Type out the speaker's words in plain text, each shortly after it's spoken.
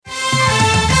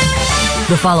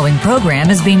The following program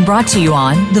is being brought to you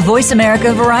on the Voice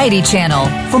America Variety Channel.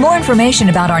 For more information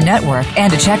about our network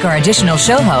and to check our additional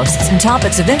show hosts and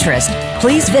topics of interest,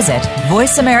 please visit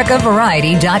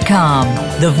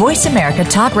voiceamericavariety.com. The Voice America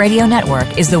Talk Radio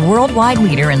Network is the worldwide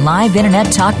leader in live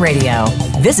Internet talk radio.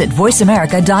 Visit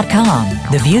voiceamerica.com.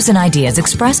 The views and ideas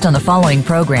expressed on the following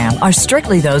program are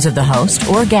strictly those of the host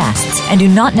or guests and do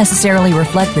not necessarily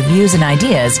reflect the views and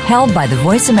ideas held by the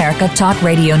Voice America Talk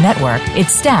Radio Network,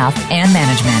 its staff, and management.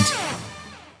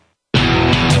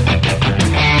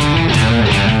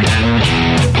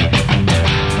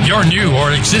 Your new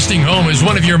or existing home is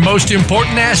one of your most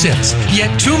important assets,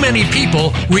 yet too many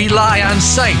people rely on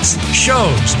sites,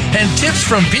 shows, and tips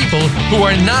from people who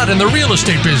are not in the real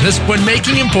estate business when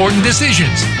making important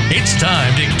decisions. It's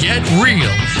time to get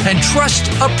real and trust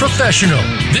a professional.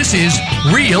 This is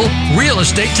Real Real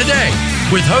Estate Today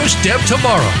with host Deb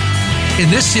Tomorrow. In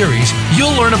this series,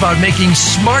 you'll learn about making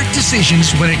smart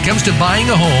decisions when it comes to buying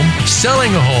a home,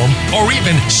 selling a home, or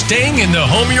even staying in the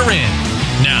home you're in.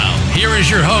 Now, here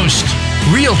is your host,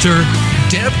 Realtor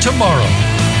Deb Tomorrow.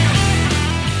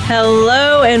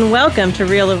 Hello and welcome to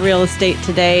Real Estate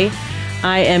Today.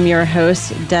 I am your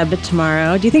host, Deb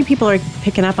Tomorrow. Do you think people are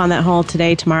picking up on that whole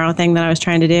today, tomorrow thing that I was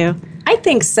trying to do? I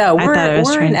think so.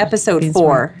 We're in episode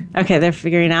 4. Okay, they're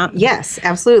figuring out? Yes,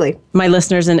 absolutely. My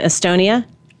listeners in Estonia?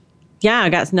 Yeah, I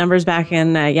got numbers back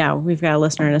in, we've got a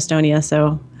listener in Estonia,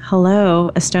 so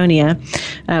hello, Estonia.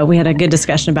 We had a good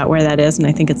discussion about where that is, and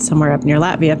I think it's somewhere up near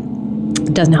Latvia.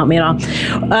 It doesn't help me at all.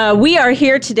 We are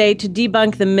here today to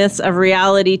debunk the myths of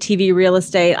reality TV real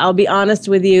estate. I'll be honest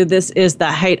with you, this is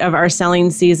the height of our selling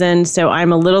season, so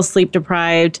I'm a little sleep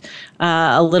deprived,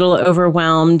 a little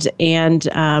overwhelmed, and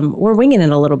we're winging it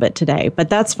a little bit today, but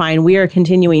that's fine. We are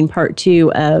continuing part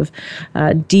 2 of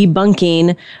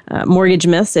debunking mortgage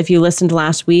myths. If you listened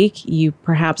last week, you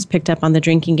perhaps picked up on the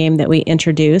drinking game that we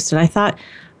introduced, and I thought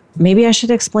maybe I should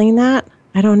explain that.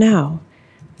 I don't know.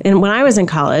 And when I was in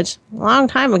college, a long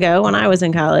time ago, when I was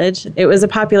in college, it was a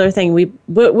popular thing. We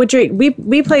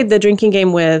played the drinking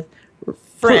game with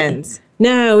friends.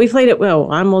 No, we played it.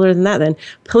 Well, I'm older than that. Then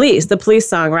Police, the Police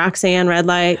song, Roxanne, Red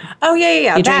Light. Oh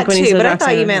yeah, You that drank when you too. said But I Roxanne.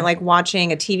 thought you meant like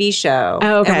watching a TV show.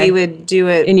 Oh, okay. And we would do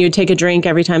it. And you would take a drink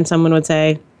every time someone would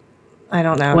say, I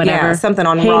don't know. whatever. Yeah, something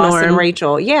on Hey, Ross Norm. and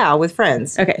Rachel. Yeah, with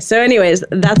friends. Okay, so anyways,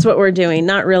 that's what we're doing.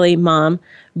 Not really, Mom,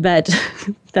 but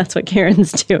that's what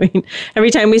Karen's doing.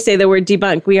 Every time we say the word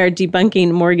debunk, we are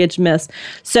debunking mortgage myths.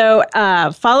 So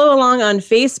follow along on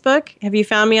Facebook. Have you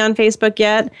found me on Facebook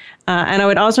yet? And I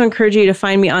would also encourage you to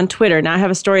find me on Twitter. Now, I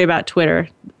have a story about Twitter.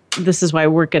 This is why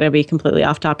we're going to be completely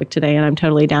off topic today, and I'm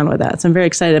totally down with that. So I'm very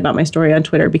excited about my story on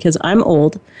Twitter because I'm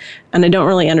old, and I don't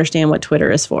really understand what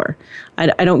Twitter is for. I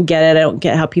don't get it. I don't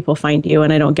get how people find you,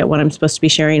 and I don't get what I'm supposed to be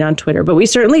sharing on Twitter. But we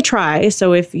certainly try.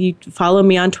 So if you follow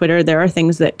me on Twitter, there are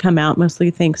things that come out,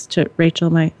 mostly thanks to Rachel,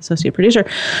 my associate producer.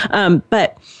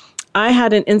 But I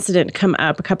had an incident come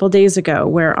up a couple days ago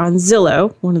where on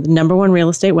Zillow, one of the number one real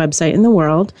estate website in the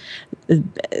world,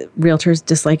 realtors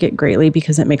dislike it greatly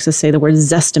because it makes us say the word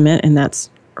Zestimate, and that's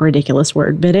a ridiculous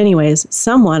word. But anyways,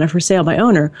 someone, a for sale by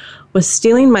owner, was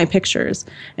stealing my pictures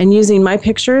and using my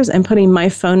pictures and putting my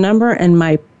phone number and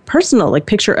my personal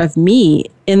picture of me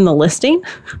in the listing.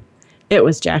 It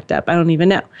was jacked up. I don't even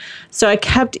know. So I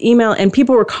kept emailing, and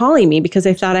people were calling me because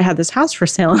they thought I had this house for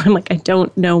sale. And I'm like, I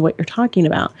don't know what you're talking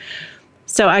about.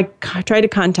 So I tried to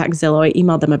contact Zillow. I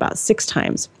emailed them about 6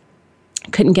 times.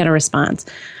 Couldn't get a response.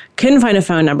 Couldn't find a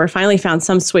phone number. Finally found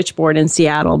some switchboard in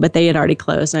Seattle, but they had already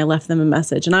closed, and I left them a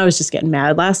message. And I was just getting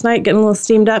mad last night, getting a little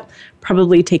steamed up,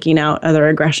 probably taking out other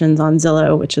aggressions on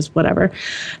Zillow, which is whatever.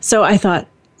 So I thought,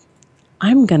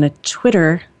 I'm going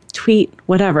to tweet,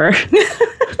 whatever.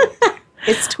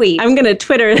 It's tweet. I'm going to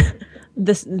Twitter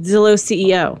the Zillow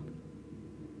CEO.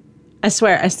 I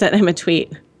swear, I sent him a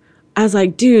tweet. I was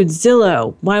like, dude,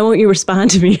 Zillow, why won't you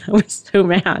respond to me? I was so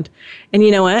mad. And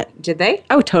you know what? Did they?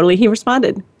 Oh, totally. He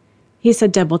responded. He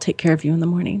said, Deb will take care of you in the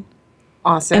morning.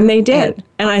 Awesome. And they did.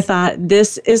 And I thought,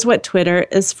 this is what Twitter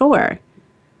is for.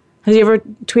 Have you ever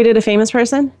tweeted a famous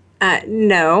person?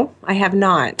 No, I have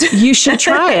not. You should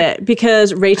try it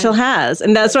because Rachel has.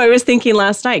 And that's what I was thinking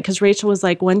last night because Rachel was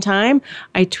like, one time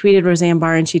I tweeted Roseanne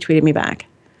Barr and she tweeted me back.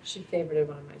 She favorited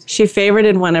one of my tweets. She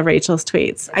favorited one of Rachel's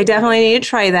tweets. I definitely need to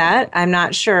try that. I'm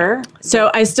not sure.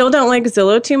 So I still don't like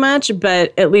Zillow too much,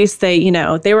 but at least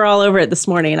they were all over it this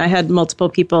morning. I had multiple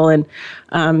people and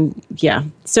yeah.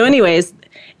 So anyways,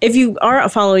 if you are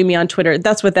following me on Twitter,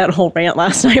 that's what that whole rant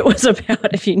last night was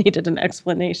about, if you needed an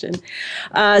explanation.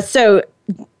 So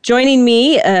joining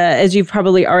me, as you've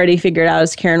probably already figured out,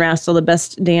 is Karen Rastel, the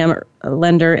best damn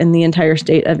lender in the entire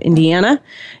state of Indiana.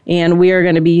 And we are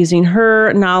going to be using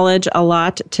her knowledge a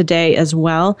lot today as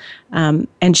well.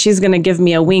 And she's going to give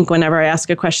me a wink whenever I ask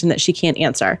a question that she can't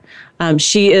answer.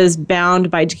 She is bound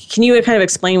by, can you kind of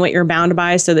explain what you're bound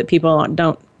by so that people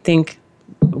don't think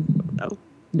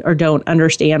or don't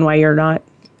understand why you're not?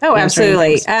 Oh,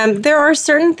 absolutely. There are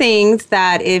certain things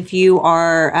that if you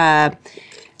are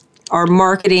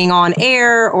marketing on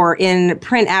air or in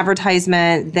print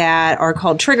advertisement that are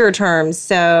called trigger terms.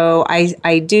 So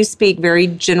I do speak very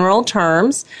general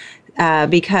terms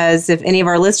because if any of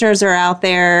our listeners are out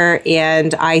there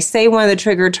and I say one of the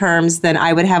trigger terms, then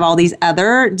I would have all these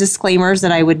other disclaimers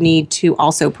that I would need to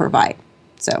also provide.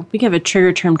 So we could have a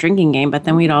trigger term drinking game, but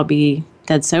then we'd all be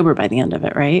dead sober by the end of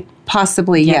it, right?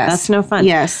 Possibly, Yeah, yes. that's no fun.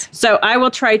 Yes. So I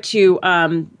will try to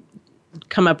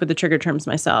come up with the trigger terms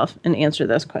myself and answer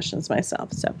those questions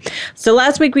myself. So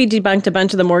last week we debunked a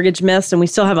bunch of the mortgage myths, and we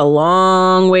still have a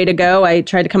long way to go. I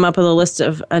tried to come up with a list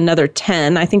of another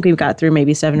 10. I think we've got through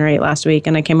maybe 7 or 8 last week,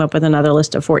 and I came up with another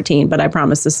list of 14, but I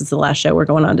promise this is the last show. We're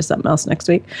going on to something else next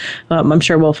week. I'm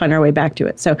sure we'll find our way back to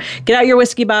it. So get out your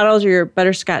whiskey bottles or your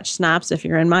butterscotch schnapps if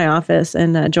you're in my office,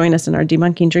 and join us in our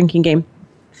debunking drinking game.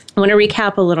 I want to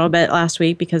recap a little bit last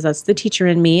week because that's the teacher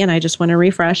in me, and I just want to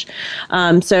refresh.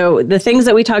 So the things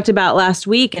that we talked about last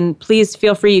week, and please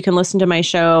feel free, you can listen to my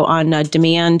show on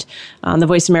demand on the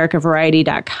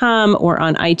voiceamericavariety.com or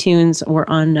on iTunes or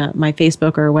on my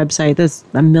Facebook or website. There's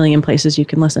a million places you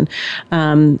can listen.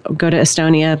 Go to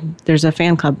Estonia. There's a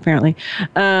fan club, apparently.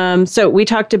 So we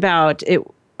talked about it.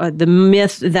 The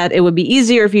myth that it would be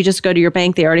easier if you just go to your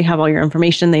bank. They already have all your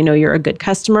information. They know you're a good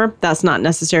customer. That's not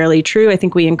necessarily true. I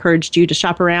think we encouraged you to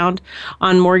shop around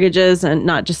on mortgages and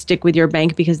not just stick with your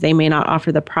bank because they may not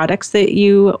offer the products that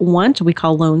you want. We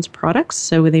call loans products,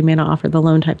 so they may not offer the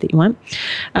loan type that you want.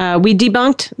 We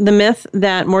debunked the myth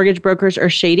that mortgage brokers are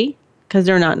shady because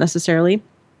they're not necessarily.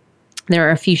 There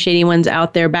are a few shady ones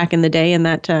out there back in the day, and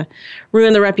that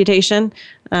ruined the reputation.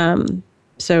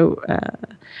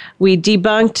 We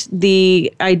debunked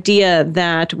the idea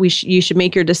that you should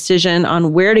make your decision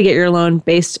on where to get your loan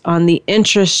based on the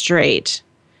interest rate.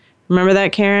 Remember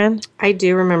that, Karen? I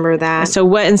do remember that.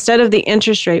 So instead of the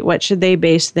interest rate, what should they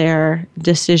base their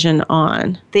decision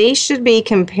on? They should be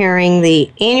comparing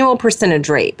the annual percentage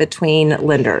rate between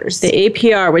lenders. The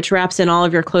APR, which wraps in all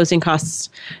of your closing costs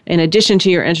in addition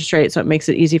to your interest rate, so it makes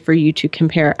it easy for you to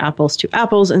compare apples to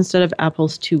apples instead of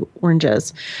apples to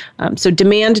oranges. So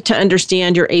demand to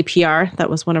understand your APR. That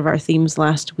was one of our themes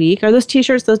last week. Are those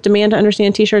T-shirts, those demand to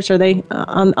understand T-shirts, are they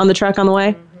on the truck on the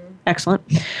way? Excellent.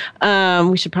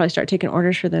 We should probably start taking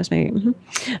orders for those, maybe. We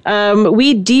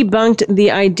debunked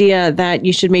the idea that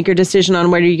you should make your decision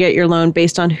on where you get your loan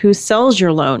based on who sells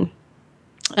your loan.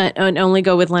 And only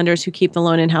go with lenders who keep the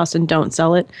loan in-house and don't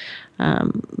sell it.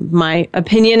 My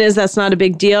opinion is that's not a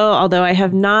big deal, although I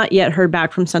have not yet heard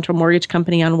back from Central Mortgage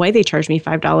Company on why they charge me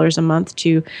 $5 a month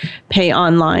to pay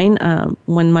online.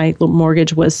 When my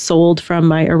mortgage was sold from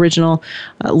my original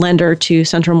lender to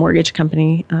Central Mortgage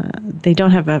Company, they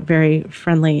don't have a very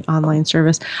friendly online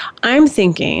service. I'm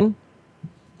thinking,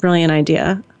 brilliant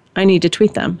idea, I need to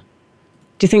tweet them.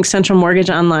 Do you think Central Mortgage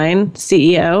Online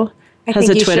CEO has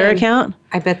a Twitter account?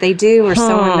 I bet they do, or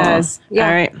someone does. Yeah.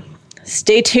 All right.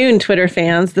 Stay tuned, Twitter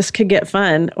fans. This could get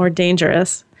fun or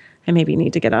dangerous. I maybe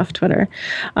need to get off Twitter.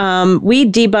 We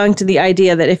debunked the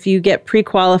idea that if you get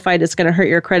pre-qualified, it's going to hurt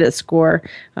your credit score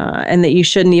and that you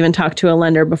shouldn't even talk to a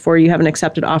lender before you have an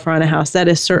accepted offer on a house. That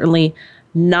is certainly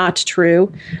not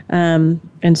true, and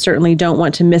certainly don't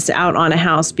want to miss out on a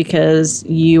house because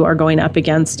you are going up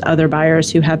against other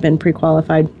buyers who have been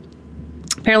pre-qualified.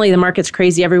 Apparently the market's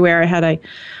crazy everywhere. I had a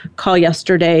call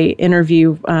yesterday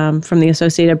interview from the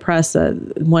Associated Press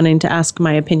wanting to ask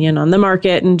my opinion on the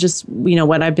market and just,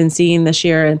 what I've been seeing this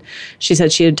year. And she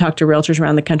said she had talked to realtors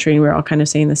around the country and we were all kind of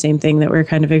saying the same thing, that we were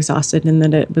kind of exhausted and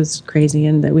that it was crazy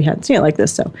and that we hadn't seen it like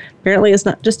this. So apparently it's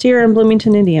not just here in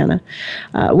Bloomington, Indiana.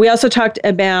 We also talked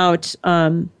about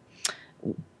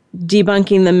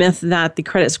debunking the myth that the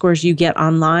credit scores you get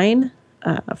online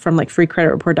from like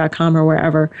freecreditreport.com or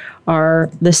wherever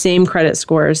are the same credit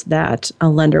scores that a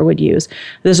lender would use.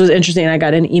 This was interesting. I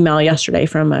got an email yesterday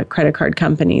from a credit card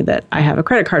company that I have a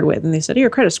credit card with, and they said,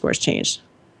 your credit score's changed.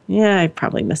 Yeah, I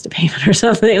probably missed a payment or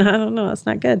something. I don't know. That's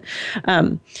not good.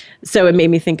 So it made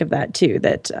me think of that too,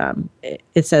 that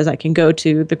it says I can go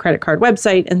to the credit card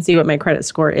website and see what my credit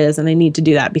score is. And I need to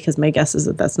do that because my guess is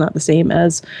that that's not the same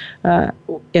as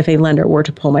if a lender were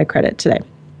to pull my credit today.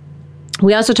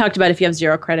 We also talked about if you have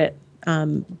zero credit,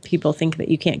 people think that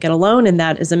you can't get a loan, and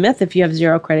that is a myth. If you have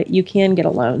zero credit, you can get a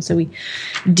loan. So we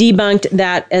debunked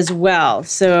that as well.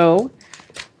 So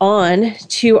on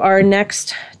to our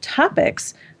next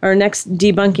topics, our next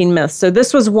debunking myths. So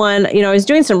this was one, I was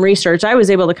doing some research. I was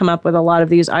able to come up with a lot of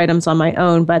these items on my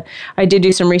own, but I did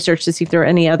do some research to see if there were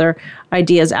any other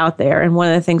ideas out there. And one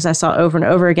of the things I saw over and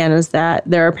over again is that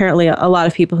there are apparently a lot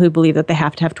of people who believe that they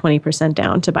have to have 20%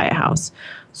 down to buy a house.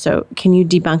 So can you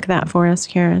debunk that for us,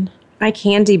 Karen? I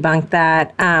can debunk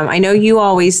that. I know you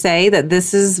always say that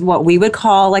this is what we would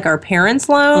call like our parents'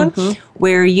 loan,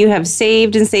 where you have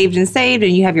saved and saved and saved,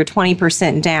 and you have your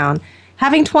 20% down.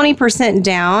 Having 20%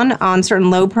 down on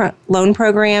certain loan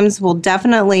programs will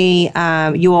definitely,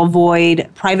 you'll avoid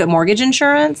private mortgage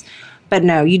insurance. But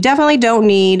no, you definitely don't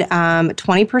need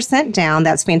 20% down.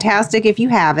 That's fantastic if you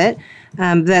have it.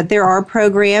 That there are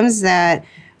programs that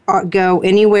go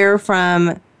anywhere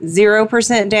from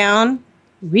 0% down.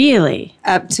 Really?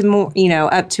 Up to more,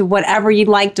 up to whatever you'd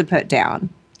like to put down.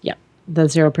 Yep. The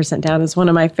 0% down is one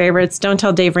of my favorites. Don't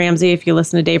tell Dave Ramsey if you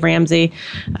listen to Dave Ramsey.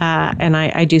 And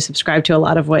I do subscribe to a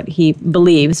lot of what he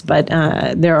believes, but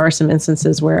there are some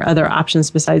instances where other options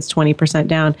besides 20%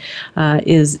 down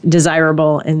is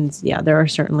desirable. And yeah, there are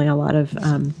certainly a lot of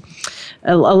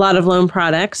loan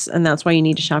products, and that's why you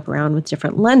need to shop around with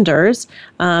different lenders.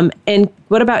 And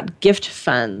what about gift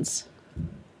funds?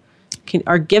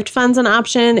 Are gift funds an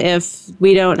option if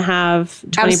we don't have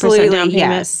 20% Absolutely, down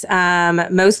payment?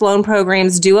 Yes. Most loan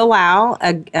programs do allow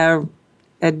a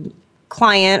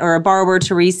client or a borrower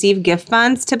to receive gift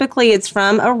funds. Typically, it's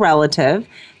from a relative.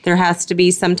 There has to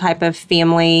be some type of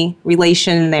family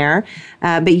relation there.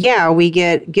 But yeah, we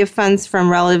get gift funds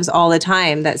from relatives all the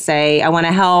time that say, I want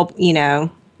to help,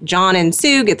 John and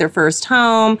Sue get their first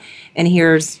home, and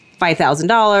here's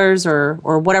 $5,000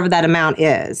 or whatever that amount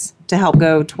is to help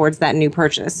go towards that new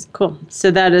purchase. Cool.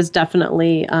 So that is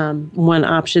definitely one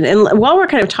option. And while we're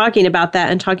kind of talking about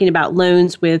that and talking about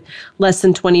loans with less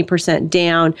than 20%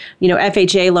 down,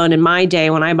 FHA loan in my day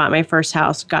when I bought my first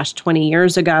house, 20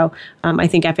 years ago, I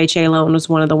think FHA loan was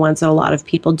one of the ones that a lot of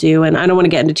people do. And I don't want to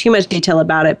get into too much detail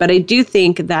about it, but I do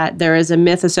think that there is a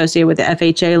myth associated with the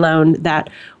FHA loan that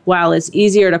while it's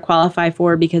easier to qualify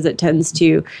for because it tends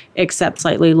to accept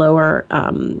slightly lower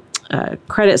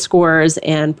credit scores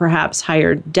and perhaps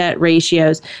higher debt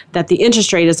ratios, that the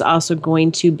interest rate is also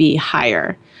going to be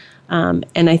higher. And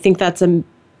I think that's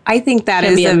I think that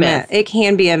is a myth. It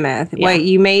can be a myth. Yeah. What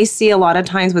you may see a lot of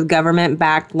times with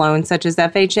government-backed loans such as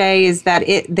FHA is that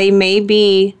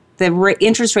the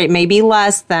interest rate may be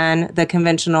less than the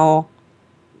conventional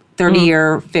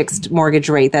 30-year fixed mortgage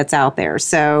rate that's out there.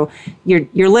 So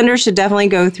your lender should definitely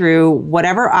go through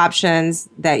whatever options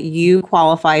that you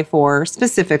qualify for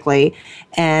specifically,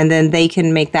 and then they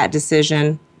can make that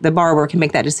decision. The borrower can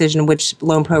make that decision which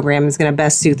loan program is going to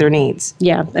best suit their needs.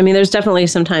 Yeah. I mean, there's definitely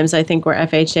sometimes I think where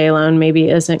FHA loan maybe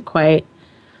isn't quite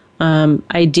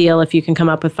ideal. If you can come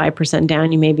up with 5%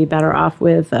 down, you may be better off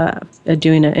with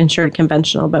doing an insured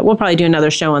conventional. But we'll probably do another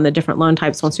show on the different loan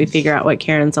types once we figure out what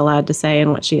Karen's allowed to say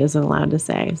and what she isn't allowed to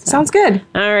say. So. Sounds good.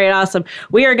 All right, awesome.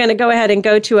 We are going to go ahead and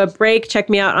go to a break. Check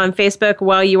me out on Facebook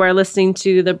while you are listening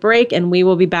to the break, and we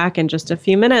will be back in just a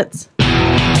few minutes.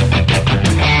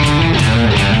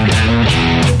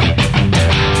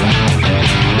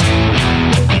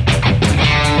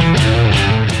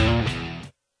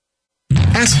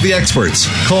 Ask the experts.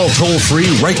 Call toll free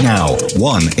right now.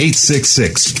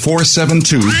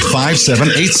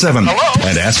 1-866-472-5787.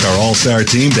 And ask our All-Star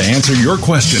team to answer your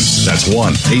question. That's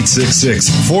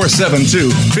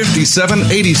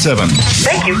 1-866-472-5787.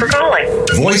 Thank you for calling.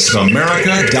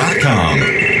 VoiceAmerica.com.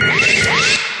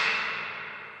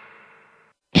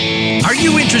 Are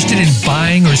you interested in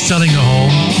buying or selling a home?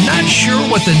 Not sure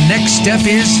what the next step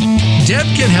is? Deb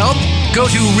can help. Go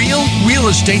to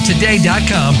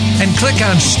realrealestatetoday.com and click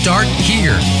on Start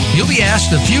Here. You'll be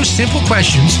asked a few simple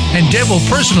questions, and Deb will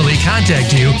personally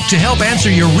contact you to help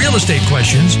answer your real estate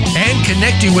questions and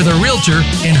connect you with a realtor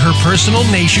in her personal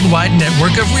nationwide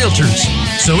network of realtors.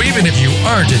 So even if you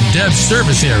aren't in Deb's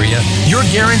service area, you're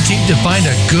guaranteed to find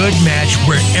a good match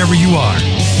wherever you are.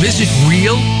 Visit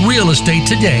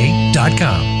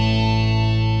realrealestatetoday.com.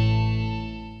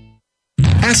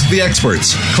 Ask the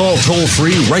experts. Call toll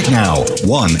free right now.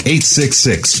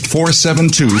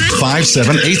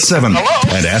 1-866-472-5787.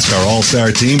 And ask our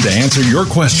All-Star team to answer your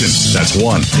question. That's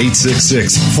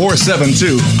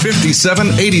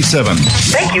 1-866-472-5787.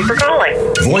 Thank you for calling.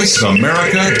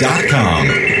 VoiceAmerica.com.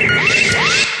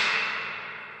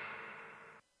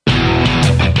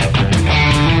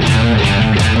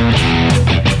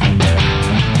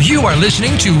 You are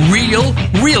listening to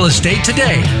Real Estate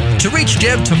Today. To reach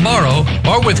Deb tomorrow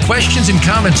or with questions and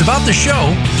comments about the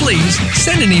show, please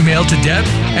send an email to Deb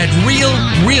at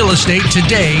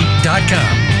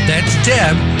realrealestatetoday.com. That's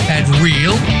Deb at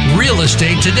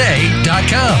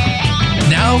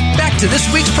realrealestatetoday.com. Now, back to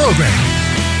this week's program.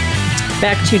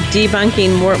 Back to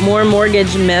debunking more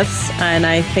mortgage myths, and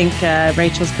I think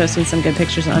Rachel's posting some good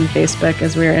pictures on Facebook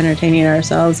as we are entertaining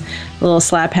ourselves, a little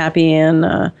slap happy in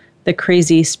the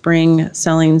crazy spring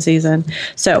selling season.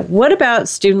 So what about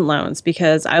student loans?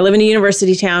 Because I live in a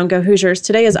university town, go Hoosiers.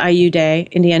 Today is IU Day,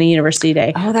 Indiana University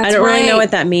Day. Oh, that's I don't really right. know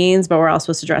what that means, but we're all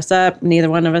supposed to dress up.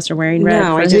 Neither one of us are wearing red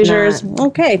No, for I did Hoosiers. not.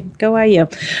 Okay, go IU.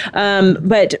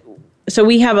 So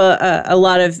we have a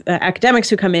lot of academics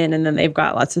who come in, and then they've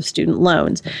got lots of student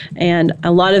loans. And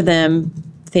a lot of them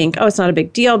think, oh, it's not a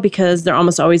big deal because they're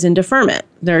almost always in deferment.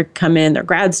 They're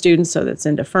grad students, so that's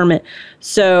in deferment.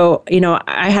 So,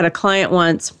 I had a client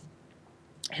once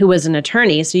who was an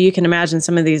attorney. So you can imagine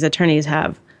some of these attorneys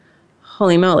have,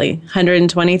 holy moly,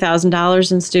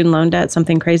 $120,000 in student loan debt,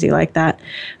 something crazy like that.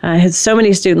 Has so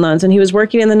many student loans, and he was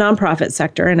working in the nonprofit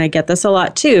sector, and I get this a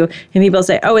lot too. And people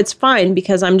say, oh, it's fine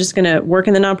because I'm just going to work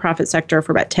in the nonprofit sector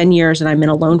for about 10 years, and I'm in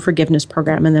a loan forgiveness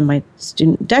program, and then my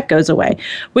student debt goes away,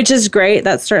 which is great.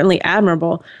 That's certainly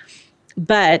admirable.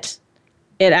 But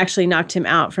it actually knocked him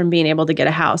out from being able to get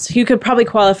a house. He could probably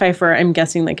qualify for, I'm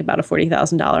guessing, like about a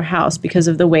 $40,000 house because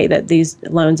of the way that these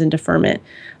loans in deferment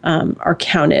are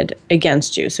counted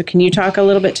against you. So can you talk a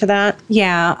little bit to that?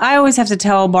 Yeah, I always have to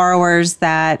tell borrowers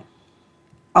that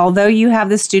although you have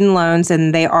the student loans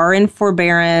and they are in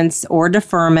forbearance or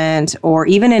deferment or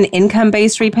even an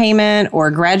income-based repayment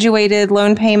or graduated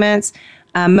loan payments,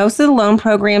 most of the loan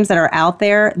programs that are out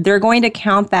there, they're going to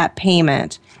count that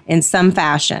payment in some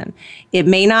fashion. It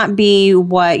may not be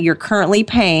what you're currently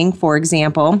paying. For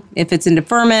example, if it's in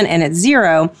deferment and it's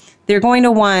zero, they're going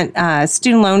to want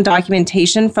student loan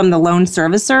documentation from the loan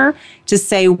servicer to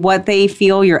say what they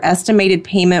feel your estimated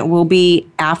payment will be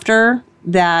after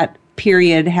that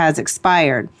period has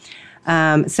expired.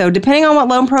 So depending on what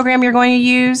loan program you're going to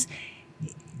use,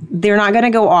 they're not going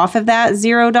to go off of that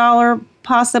 $0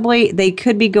 possibly. They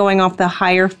could be going off the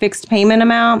higher fixed payment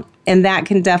amount, and that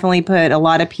can definitely put a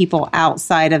lot of people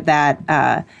outside of that,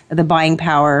 the buying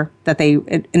power that they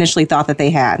initially thought that they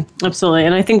had. Absolutely.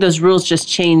 And I think those rules just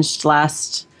changed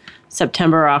last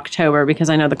September or October, because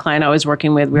I know the client I was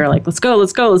working with, we were like, let's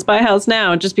buy a house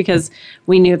now, just because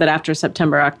we knew that after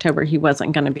September, October, he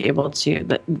wasn't going to be able to,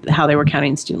 that how they were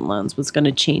counting student loans was going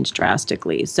to change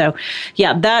drastically. So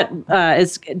yeah, that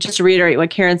is, just to reiterate what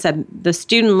Karen said, the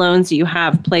student loans that you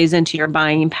have plays into your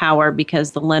buying power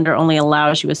because the lender only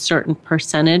allows you a certain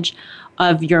percentage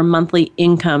of your monthly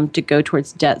income to go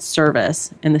towards debt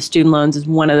service. And the student loans is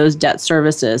one of those debt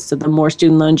services. So the more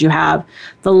student loans you have,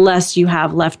 the less you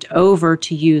have left over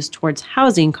to use towards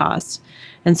housing costs.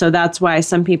 And so that's why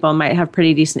some people might have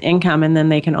pretty decent income and then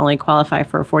they can only qualify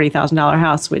for a $40,000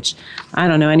 house, which I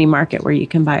don't know any market where you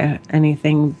can buy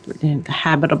anything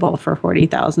habitable for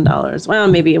 $40,000. Well,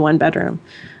 maybe a one bedroom.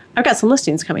 I've got some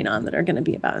listings coming on that are going to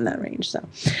be about in that range. So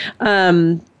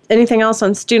anything else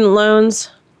on student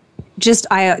loans?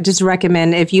 I just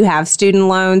recommend if you have student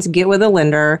loans, get with a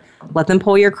lender, let them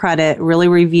pull your credit, really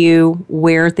review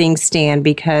where things stand,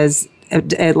 because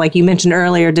like you mentioned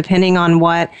earlier, depending on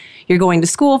what you're going to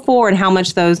school for and how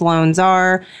much those loans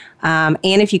are, and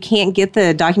if you can't get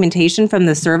the documentation from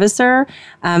the servicer,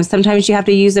 sometimes you have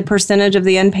to use a percentage of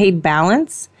the unpaid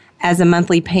balance as a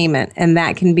monthly payment, and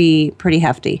that can be pretty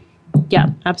hefty.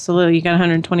 Yeah, absolutely. You got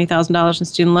 $120,000 in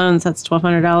student loans, that's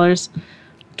 $1,200.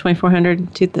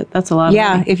 $2,400, that's a lot of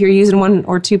money. If you're using 1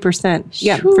 or 2%.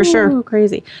 Yeah, for sure.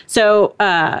 Crazy. So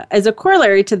as a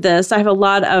corollary to this, I have a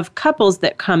lot of couples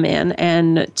that come in,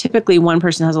 and typically one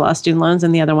person has a lot of student loans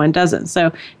and the other one doesn't.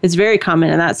 So it's very common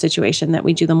in that situation that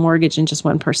we do the mortgage in just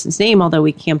one person's name, although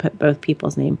we can put both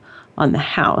people's name on the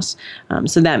house.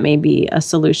 So that may be a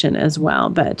solution as well.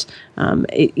 But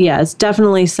it's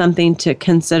definitely something to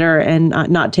consider and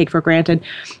not take for granted.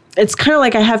 It's kind of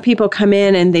like I have people come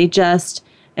in and they just...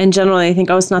 And generally, I think,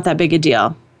 oh, it's not that big a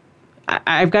deal.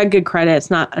 I've got good credit. It's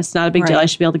not a big deal. I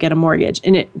should be able to get a mortgage.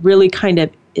 And it really kind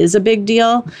of is a big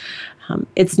deal.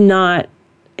 It's not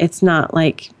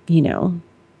like,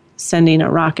 sending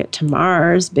a rocket to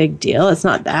Mars, big deal. It's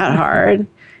not that hard,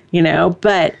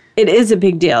 but it is a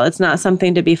big deal. It's not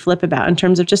something to be flip about in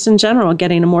terms of just in general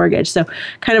getting a mortgage. So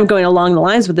kind of going along the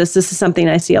lines with this is something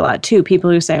I see a lot too.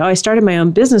 People who say, oh, I started my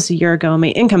own business a year ago and my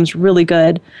income's really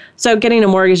good, so getting a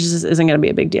mortgage isn't going to be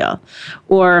a big deal.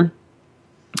 Or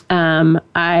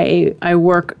I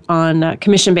work on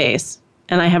commission base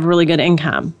and I have really good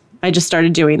income. I just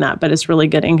started doing that, but it's really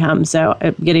good income. So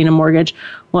getting a mortgage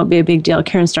won't be a big deal.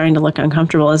 Karen's starting to look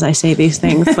uncomfortable as I say these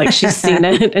things. Like she's seen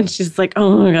it and she's like,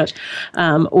 oh my gosh.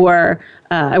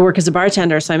 I work as a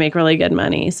bartender, so I make really good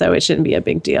money. So it shouldn't be a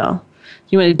big deal.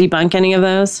 You want to debunk any of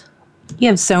those? You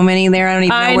have so many there. I don't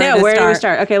even know where do we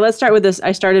start? Okay, let's start with this.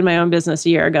 I started my own business a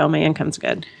year ago. My income's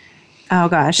good. Oh,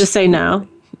 gosh. Just say no.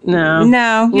 No.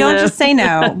 No, you don't just say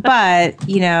no. But,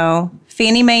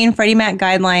 Fannie Mae and Freddie Mac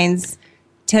guidelines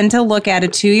tend to look at a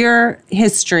 2-year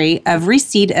history of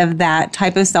receipt of that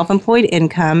type of self-employed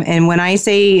income. And when I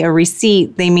say a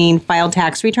receipt, they mean filed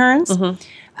tax returns.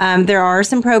 Mm-hmm. There are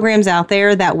some programs out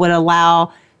there that would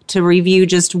allow to review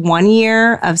just 1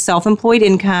 year of self-employed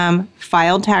income,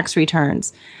 filed tax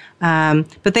returns.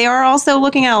 But they are also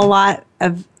looking at a lot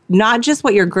of not just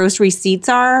what your gross receipts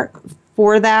are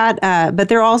for that, but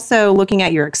they're also looking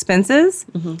at your expenses,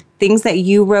 things that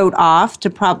you wrote off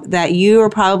that you are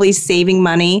probably saving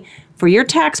money for your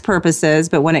tax purposes.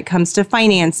 But when it comes to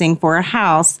financing for a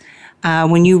house,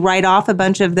 when you write off a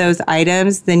bunch of those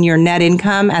items, then your net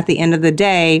income at the end of the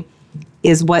day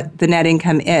is what the net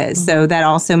income is. So that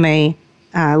also may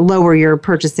lower your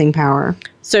purchasing power.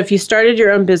 So if you started your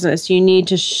own business, you need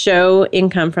to show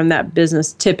income from that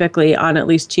business typically on at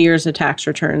least 2 years of tax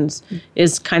returns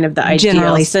is kind of the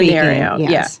ideal scenario. Yes.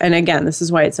 Yeah. And again, this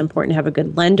is why it's important to have a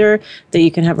good lender that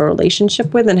you can have a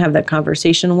relationship with and have that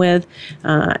conversation with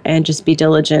and just be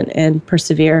diligent and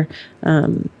persevere.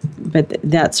 But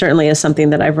that certainly is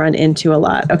something that I've run into a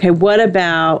lot. Okay, what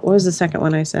was the second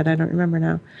one I said? I don't remember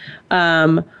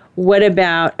now. What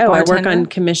about, I work on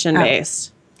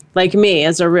commission-based. Like me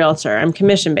as a realtor, I'm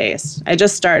commission-based. I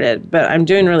just started, but I'm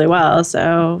doing really well.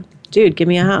 So, dude, give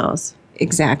me a house.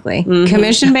 Exactly. Mm-hmm.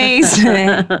 Commission-based.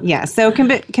 Yeah. So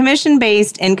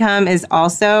commission-based income is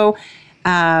also,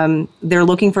 they're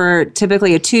looking for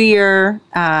typically a 2-year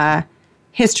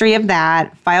history of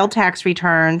that, filed tax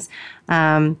returns.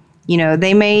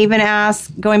 They may even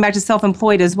ask, going back to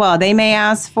self-employed as well, they may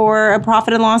ask for a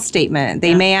profit and loss statement.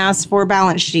 They may ask for a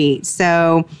balance sheet.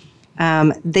 So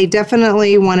they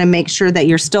definitely want to make sure that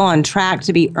you're still on track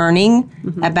to be earning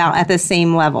about at the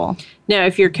same level. Now,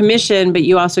 if you're commissioned, but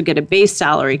you also get a base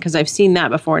salary, because I've seen that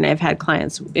before, and I've had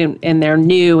clients and they're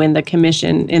new in the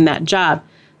commission in that job,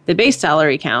 the base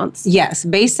salary counts. Yes,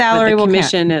 base salary will count.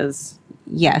 Commission is.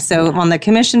 Yeah, so on the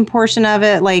commission portion of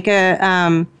it, like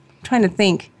I'm trying to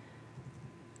think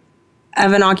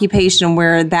of an occupation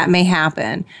where that may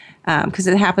happen. Because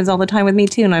it happens all the time with me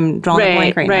too, and I'm drawing a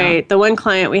blank right now. Right. The one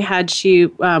client we had, she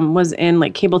was in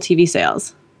like cable TV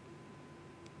sales.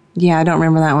 Yeah, I don't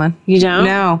remember that one. You don't?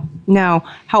 No.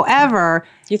 However,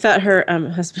 you thought her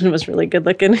husband was really good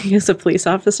looking. He was a police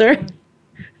officer.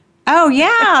 Oh yeah,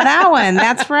 that one.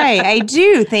 That's right. I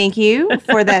do. Thank you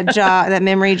for that that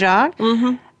memory jog.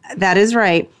 Mm-hmm. That is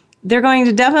right. They're going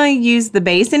to definitely use the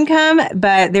base income,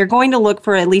 but they're going to look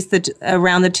for at least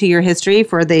around the 2-year history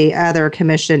for the other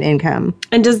commission income.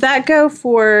 And does that go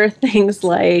for things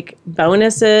like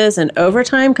bonuses and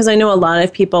overtime? Because I know a lot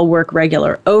of people work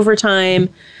regular overtime,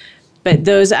 but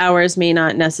those hours may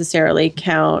not necessarily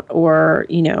count, or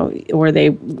they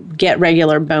get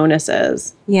regular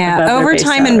bonuses. Yeah,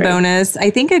 overtime and bonus.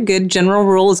 I think a good general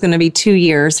rule is going to be 2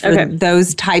 years for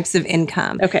those types of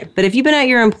income. Okay. But if you've been at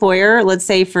your employer, let's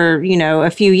say for, a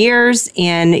few years,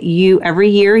 and every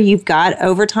year you've got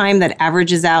overtime that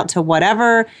averages out to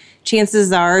whatever,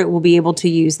 chances are it will be able to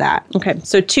use that. Okay.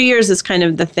 So 2 years is kind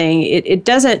of the thing. It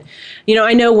doesn't,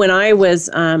 I know when I was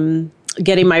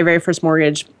getting my very first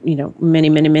mortgage, many,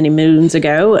 many, many moons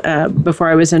ago, before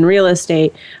I was in real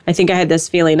estate, I think I had this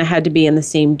feeling I had to be in the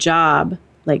same job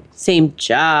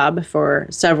for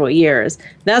several years.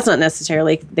 That's not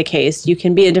necessarily the case. You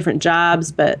can be in different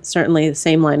jobs, but certainly the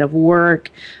same line of work.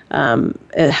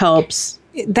 It helps.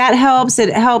 That helps.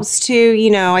 It helps too.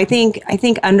 I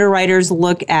think underwriters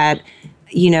look at,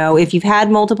 if you've had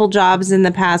multiple jobs in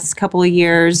the past couple of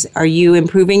years, are you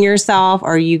improving yourself?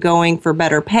 Are you going for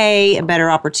better pay, a better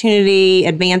opportunity,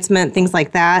 advancement, things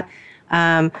like that?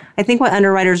 I think what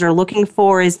underwriters are looking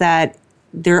for is that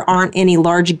there aren't any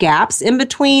large gaps in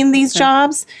between these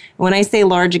jobs. When I say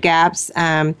large gaps,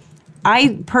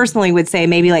 I personally would say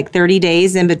maybe like 30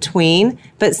 days in between,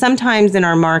 but sometimes in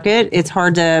our market, it's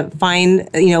hard to find,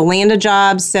 land a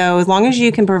job. So as long as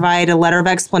you can provide a letter of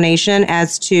explanation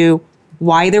as to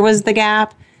why there was the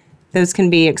gap, those can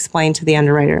be explained to the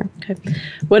underwriter. Okay.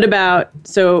 What about,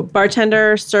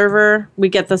 bartender, server, we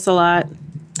get this a lot.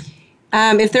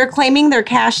 If they're claiming their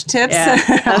cash tips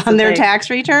on their tax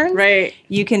returns, right,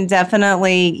 you can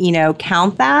definitely,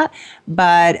 count that.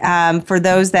 But for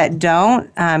those that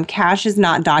don't, cash is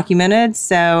not documented.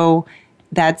 So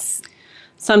that's...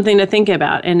 something to think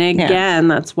about. And again,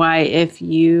 that's why if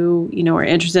you are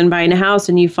interested in buying a house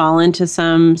and you fall into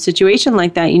some situation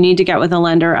like that, you need to get with a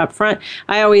lender up front.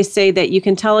 I always say that you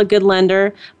can tell a good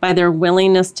lender by their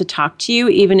willingness to talk to you,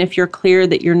 even if you're clear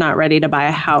that you're not ready to buy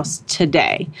a house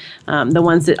today. The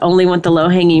ones that only want the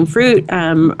low-hanging fruit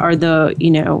are the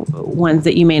ones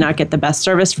that you may not get the best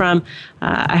service from.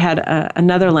 I had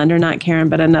another lender, not Karen,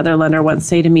 but another lender once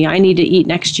say to me, I need to eat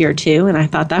next year too. And I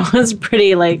thought that was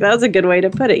that was a good way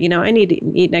to put it. I need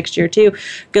to eat next year too.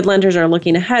 Good lenders are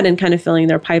looking ahead and kind of filling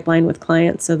their pipeline with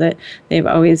clients so that they've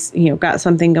always, got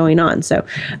something going on. So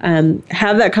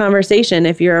have that conversation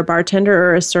if you're a bartender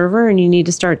or a server and you need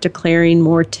to start declaring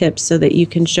more tips so that you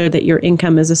can show that your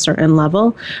income is a certain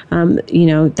level.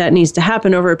 That needs to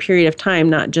happen over a period of time,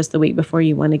 not just the week before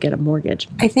you want to get a mortgage.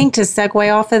 I think to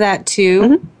segue off of that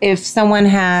too, if someone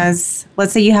has,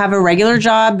 let's say you have a regular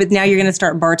job, but now you're going to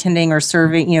start bartending or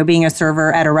serving, being a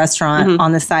server at a restaurant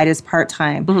on the side as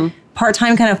part-time.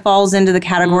 Part-time kind of falls into the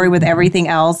category with everything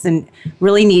else, and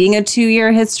really needing a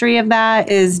 2-year history of that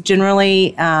is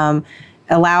generally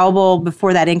allowable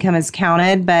before that income is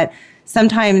counted. But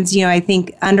sometimes, I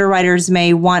think underwriters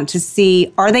may want to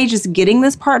see, are they just getting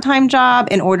this part-time job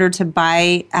in order to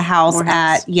buy a house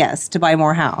to buy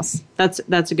more house?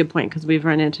 That's a good point, because we've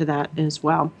run into that as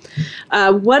well.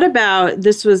 What about,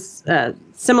 this was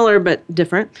similar but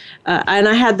different, and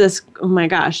I had this, oh my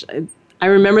gosh, I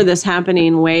remember this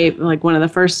happening one of the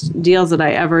first deals that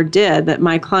I ever did, that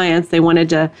my clients, they wanted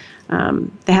to,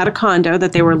 they had a condo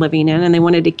that they were living in and they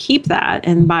wanted to keep that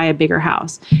and buy a bigger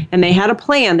house. And they had a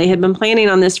plan. They had been planning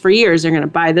on this for years. They're going to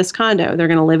buy this condo. They're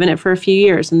going to live in it for a few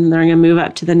years and then they're going to move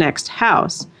up to the next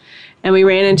house. And we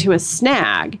ran into a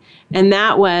snag, and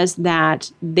that was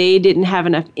that they didn't have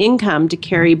enough income to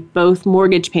carry both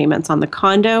mortgage payments on the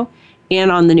condo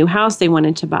and on the new house they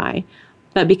wanted to buy.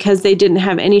 But because they didn't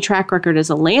have any track record as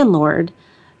a landlord,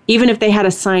 even if they had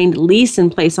a signed lease in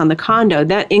place on the condo,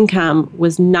 that income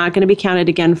was not going to be counted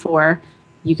again for,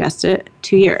 you guessed it,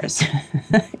 2 years.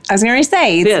 I was going to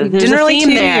say, there's generally a theme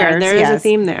 2 there. years. There is a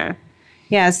theme there.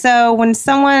 Yeah, so when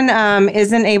someone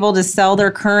isn't able to sell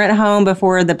their current home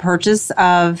before the purchase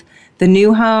of the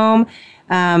new home,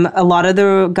 a lot of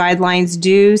the guidelines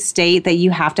do state that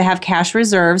you have to have cash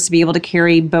reserves to be able to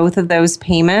carry both of those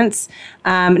payments.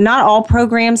 Not all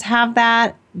programs have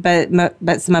that, but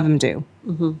some of them do.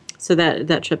 Mm-hmm. So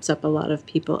that trips up a lot of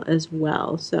people as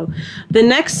well. So the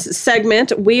next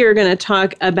segment, we are going to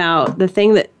talk about the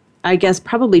thing that I guess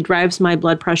probably drives my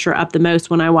blood pressure up the most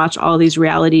when I watch all these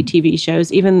reality TV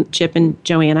shows, even Chip and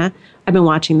Joanna. I've been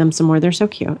watching them some more. They're so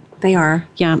cute. They are.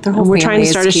 Yeah. We're trying to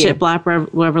start a shiplap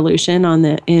revolution on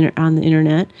the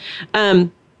internet.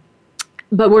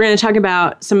 But we're going to talk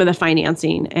about some of the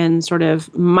financing and sort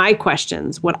of my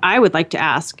questions, what I would like to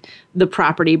ask the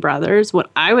Property Brothers, what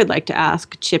I would like to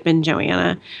ask Chip and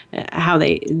Joanna, how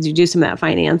they do some of that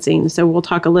financing. So we'll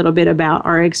talk a little bit about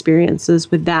our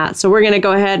experiences with that. So we're going to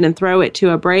go ahead and throw it to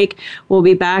a break. We'll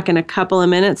be back in a couple of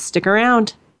minutes. Stick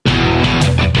around.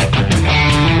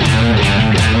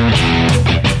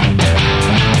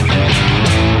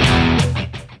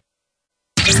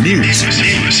 News,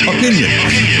 opinion,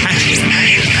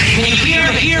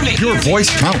 your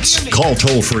voice counts. Call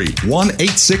toll free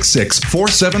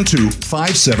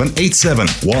 1-866-472-5787.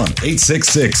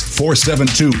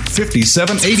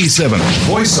 1-866-472-5787.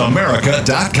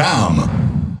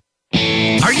 VoiceAmerica.com.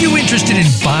 Are you interested in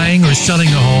buying or selling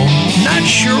a home? Not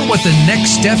sure what the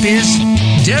next step is?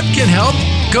 Deb can help.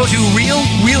 Go to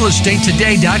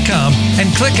realrealestatetoday.com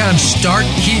and click on Start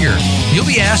Here. You'll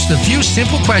be asked a few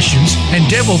simple questions, and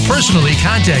Deb will personally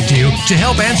contact you to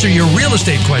help answer your real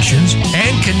estate questions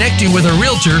and connect you with a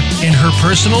realtor in her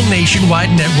personal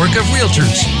nationwide network of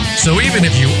realtors. So even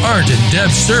if you aren't in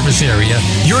Deb's service area,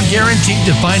 you're guaranteed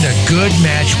to find a good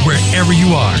match wherever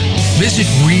you are. Visit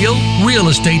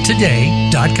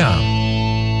realrealestatetoday.com.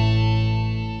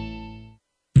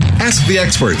 Ask the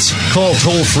experts. Call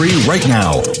toll free right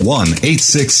now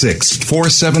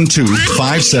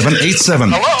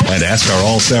 1-866-472-5787 and ask our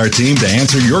All-Star team to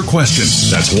answer your question.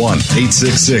 That's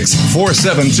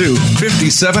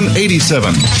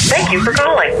 1-866-472-5787. Thank you for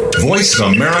calling.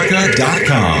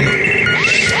 VoiceAmerica.com.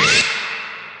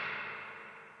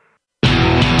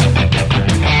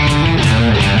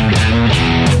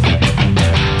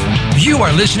 You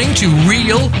are listening to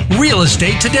Real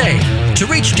Estate Today. To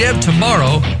reach Deb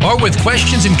tomorrow or with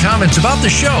questions and comments about the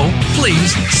show,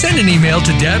 please send an email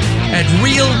to Deb at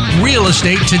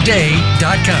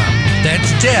realrealestatetoday.com.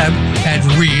 That's Deb at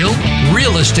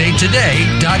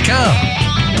realrealestatetoday.com.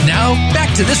 Now,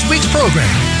 back to this week's program.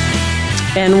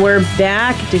 And we're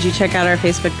back. Did you check out our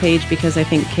Facebook page? Because I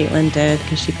think Caitlin did,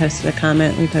 because she posted a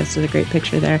comment. We posted a great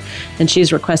picture there. And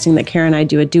she's requesting that Karen and I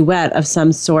do a duet of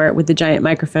some sort with the giant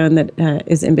microphone that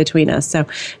is in between us. So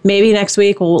maybe next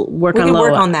week we'll work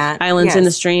on that. Islands in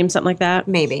the Stream, something like that.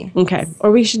 Maybe. Okay.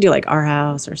 Or we should do like Our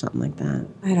House or something like that.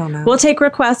 I don't know. We'll take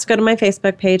requests. Go to my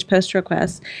Facebook page, post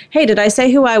requests. Hey, did I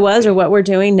say who I was or what we're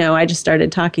doing? No, I just started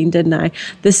talking, didn't I?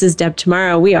 This is Deb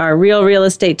Tomorrow. We are Real Real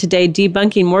Estate Today,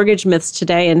 debunking mortgage myths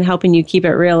today and helping you keep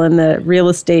it real in the real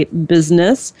estate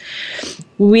business.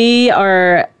 We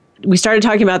started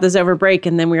talking about this over break,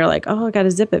 and then we were like, oh, I got to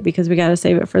zip it because we got to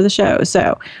save it for the show.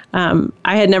 So I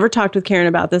had never talked with Karen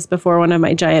about this before. One of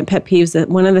my giant pet peeves, that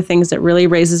one of the things that really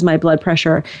raises my blood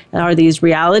pressure are these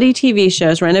reality TV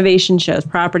shows, renovation shows,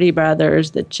 Property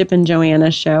Brothers, the Chip and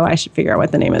Joanna show. I should figure out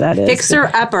what the name of that is.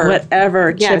 Fixer Upper.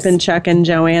 Whatever. Yes. Chip and Chuck and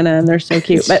Joanna, and they're so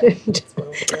cute. But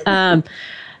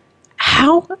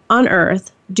how on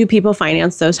earth do people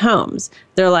finance those homes?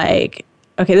 They're like,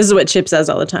 okay, this is what Chip says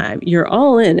all the time. You're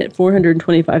all in at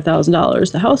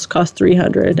 $425,000. The house costs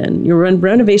 $300,000, and your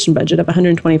renovation budget of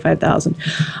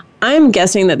 $125,000. I'm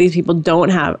guessing that these people don't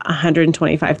have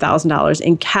 $125,000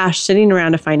 in cash sitting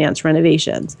around to finance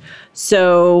renovations.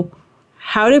 So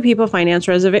how do people finance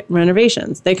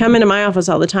renovations? They come into my office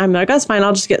all the time. They're like, that's fine.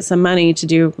 I'll just get some money to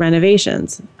do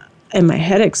renovations. And my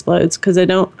head explodes because I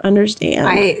don't understand.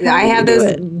 I have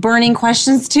those burning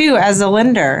questions too as a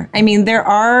lender. I mean, there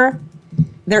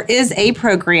is a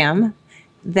program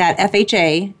that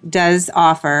FHA does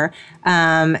offer,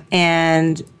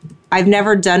 and I've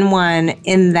never done one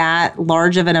in that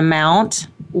large of an amount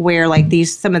where like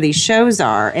some of these shows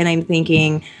are. And I'm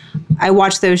thinking, I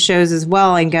watch those shows as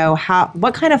well and go,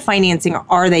 what kind of financing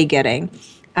are they getting?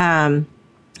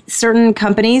 Certain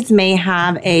companies may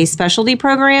have a specialty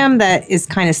program that is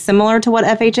kind of similar to what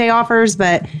FHA offers,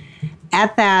 but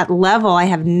at that level, I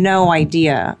have no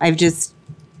idea.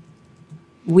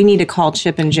 We need to call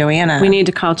Chip and Joanna. We need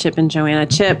to call Chip and Joanna.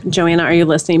 Chip, Joanna, are you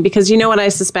listening? Because you know what I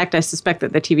suspect? I suspect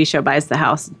that the TV show buys the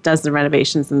house, does the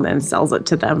renovations, and then sells it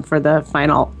to them for the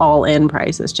final all-in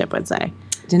price, as Chip would say.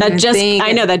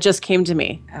 I know, that just came to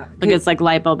me. Like it's like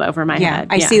light bulb over my head.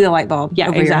 I see the light bulb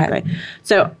over exactly. your head.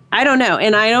 So I don't know.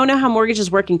 And I don't know how mortgages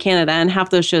work in Canada, and half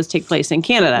those shows take place in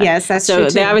Canada. Yes, that's true too.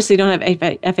 So they obviously don't have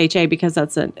FHA because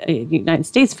that's a United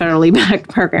States federally backed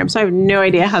program. So I have no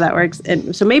idea how that works.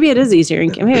 And so maybe it is easier.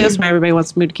 And maybe that's why everybody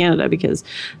wants to move to Canada, because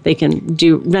they can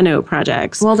do reno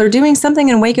projects. Well, they're doing something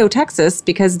in Waco, Texas,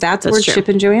 because that's where true. Chip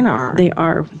and Joanna are. They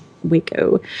are.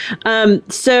 Waco.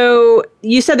 So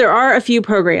you said there are a few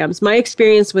programs. My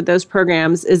experience with those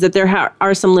programs is that there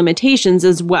are some limitations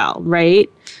as well, right?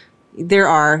 There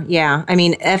are, yeah. I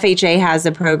mean, FHA has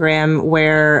a program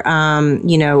where,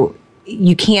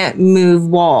 you can't move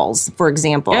walls, for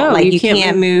example. Oh, like you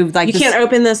can't move like you can't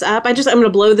open this up. I'm going to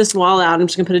blow this wall out. I'm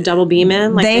just going to put a double beam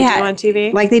in like they do on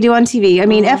TV. Like they do on TV. I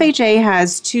mean, FHA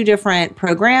has two different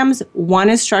programs. One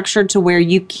is structured to where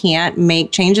you can't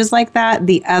make changes like that.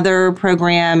 The other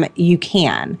program you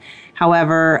can.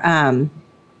 However,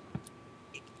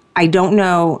 I don't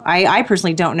know. I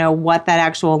personally don't know what that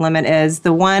actual limit is.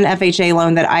 The one FHA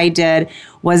loan that I did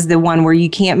was the one where you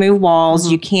can't move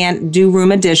walls, you can't do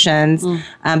room additions,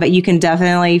 but you can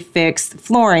definitely fix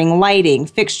flooring, lighting,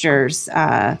 fixtures.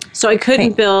 So I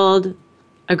couldn't build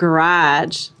a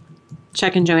garage.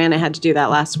 Chuck and Joanna had to do that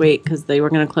last week because they were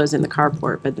going to close in the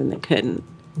carport, but then they couldn't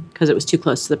because it was too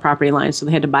close to the property line. So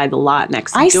they had to buy the lot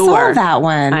next door. I saw that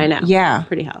one. I know. Yeah.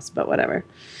 Pretty house, but whatever.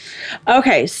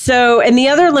 Okay, so, and the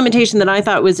other limitation that I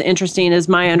thought was interesting is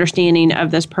my understanding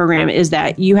of this program is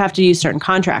that you have to use certain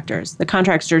contractors. The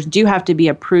contractors do have to be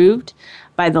approved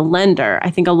by the lender. I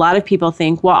think a lot of people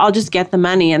think, well, I'll just get the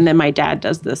money and then my dad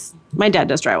does this. My dad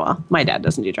does drywall. My dad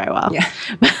doesn't do drywall.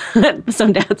 Yeah.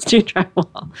 Some dads do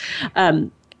drywall.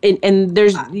 And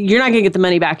you're not going to get the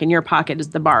money back in your pocket as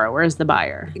the borrower, as the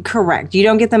buyer. Correct. You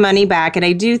don't get the money back. And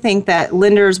I do think that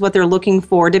lenders, what they're looking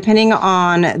for, depending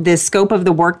on the scope of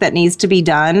the work that needs to be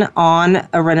done on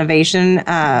a renovation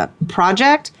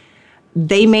project,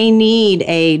 they may need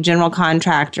a general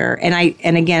contractor.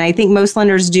 And again, I think most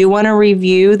lenders do want to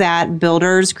review that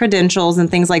builder's credentials and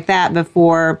things like that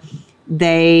before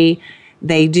they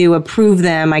do approve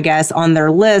them, I guess, on their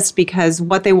list, because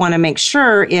what they want to make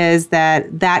sure is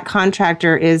that that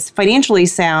contractor is financially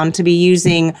sound to be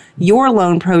using your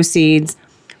loan proceeds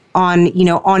on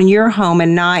your home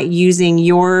and not using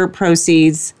your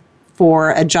proceeds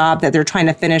for a job that they're trying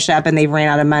to finish up and they've ran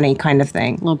out of money kind of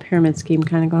thing. Little pyramid scheme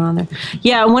kind of going on there.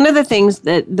 Yeah, one of the things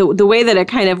that the way that it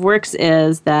kind of works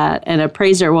is that an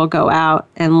appraiser will go out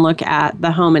and look at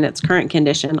the home in its current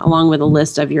condition along with a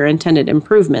list of your intended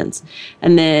improvements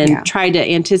and then try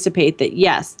to anticipate that,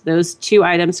 yes, those two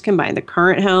items combined, the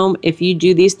current home, if you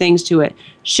do these things to it,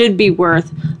 should be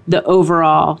worth the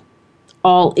overall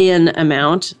all-in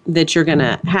amount that you're going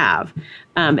to have.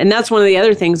 And that's one of the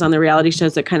other things on the reality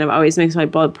shows that kind of always makes my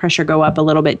blood pressure go up a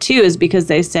little bit too, is because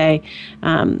they say,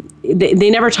 they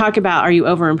never talk about, are you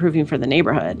over improving for the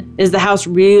neighborhood? Is the house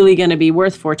really going to be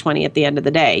worth $420 at the end of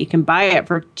the day? You can buy it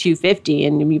for $250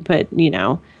 and you put,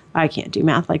 I can't do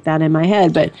math like that in my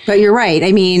head, but you're right.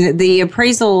 I mean, the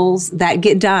appraisals that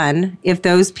get done, if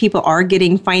those people are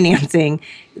getting financing,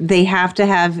 they have to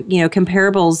have,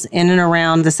 comparables in and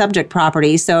around the subject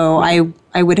property. So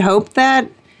I would hope that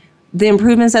the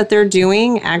improvements that they're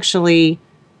doing actually,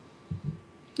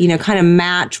 kind of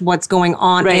match what's going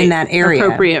on in that area.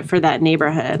 Appropriate for that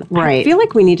neighborhood. Right. I feel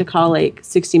like we need to call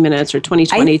 60 Minutes or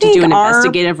 2020 to do an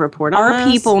investigative report on our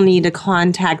this. people need to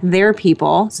contact their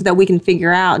people so that we can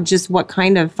figure out just what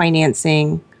kind of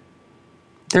financing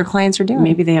their clients are doing.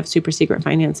 Maybe they have super secret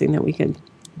financing that we could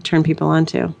turn people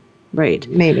onto. Right.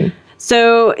 Maybe.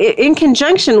 So in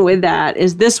conjunction with that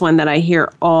is this one that I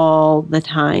hear all the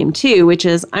time too, which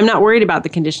is, I'm not worried about the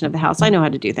condition of the house. I know how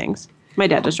to do things. My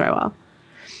dad does drywall.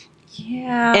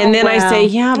 Yeah. And then I say,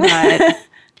 yeah, but...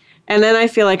 And then I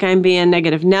feel like I'm being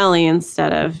negative Nelly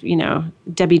instead of,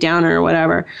 Debbie Downer or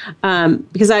whatever.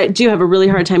 Because I do have a really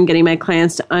hard time getting my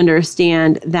clients to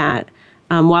understand that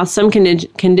while some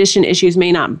condition issues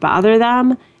may not bother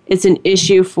them, it's an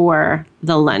issue for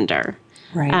the lender.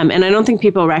 Right. And I don't think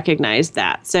people recognize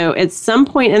that. So at some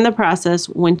point in the process,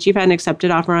 once you've had an accepted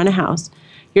offer on a house,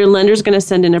 your lender's going to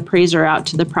send an appraiser out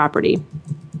to the property.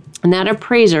 And that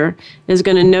appraiser is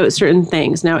going to note certain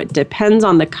things. Now, it depends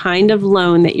on the kind of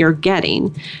loan that you're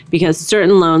getting, because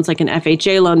certain loans, like an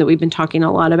FHA loan that we've been talking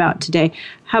a lot about today,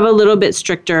 have a little bit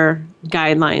stricter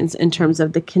guidelines in terms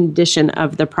of the condition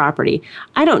of the property.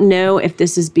 I don't know if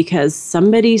this is because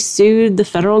somebody sued the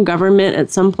federal government at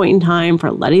some point in time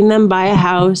for letting them buy a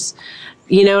house,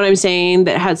 you know what I'm saying,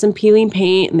 that had some peeling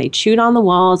paint and they chewed on the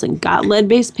walls and got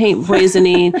lead-based paint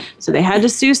poisoning. So they had to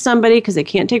sue somebody because they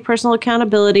can't take personal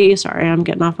accountability. Sorry, I'm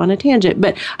getting off on a tangent,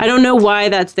 but I don't know why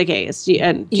that's the case.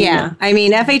 Yeah. I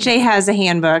mean, FHA has a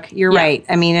handbook. You're right.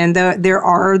 I mean, and there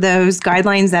are those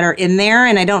guidelines that are in there,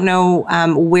 and I don't know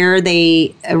where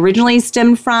they originally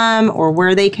stemmed from or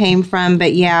where they came from,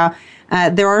 but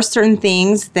there are certain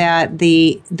things that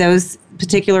those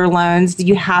particular loans,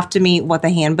 you have to meet what the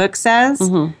handbook says.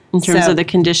 Mm-hmm. In terms of the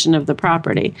condition of the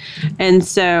property. And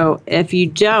so if you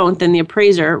don't, then the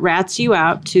appraiser rats you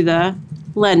out to the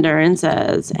lender and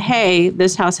says, hey,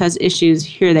 this house has issues,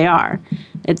 here they are.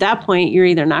 At that point, you're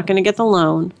either not going to get the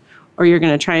loan or you're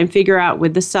going to try and figure out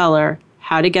with the seller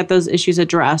how to get those issues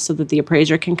addressed so that the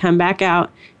appraiser can come back out,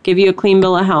 give you a clean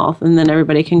bill of health, and then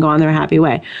everybody can go on their happy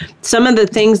way. Some of the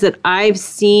things that I've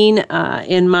seen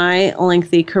in my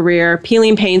lengthy career,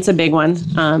 peeling paint's a big one,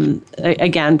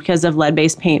 again, because of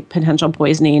lead-based paint potential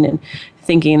poisoning and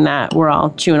thinking that we're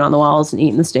all chewing on the walls and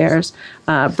eating the stairs.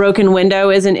 Broken window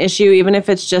is an issue, even if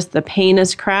it's just the pane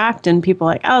is cracked and people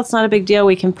are like, oh, it's not a big deal,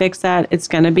 we can fix that. It's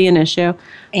going to be an issue.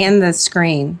 And the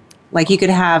screen. Like you could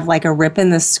have like a rip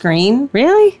in the screen.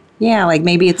 Really? Yeah, like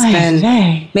maybe it's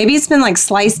been like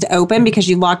sliced open because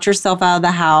you locked yourself out of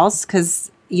the house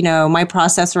because, my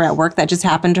processor at work, that just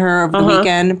happened to her over the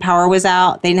weekend. Power was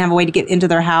out. They didn't have a way to get into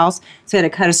their house, so they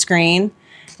had to cut a screen.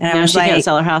 And now she can't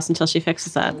sell her house until she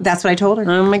fixes that. That's what I told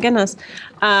her. Oh my goodness.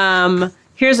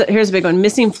 Here's a big one,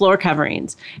 missing floor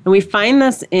coverings. And we find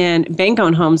this in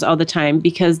bank-owned homes all the time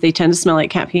because they tend to smell like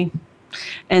cat pee.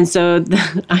 And so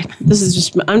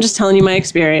I'm just telling you my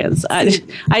experience. I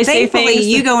say things.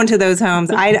 You go into those homes.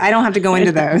 I don't have to go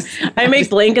into those. I make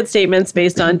blanket statements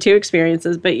based on 2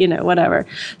 experiences, but whatever.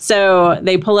 So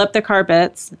they pull up the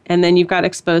carpets and then you've got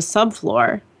exposed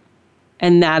subfloor.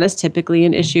 And that is typically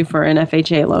an issue for an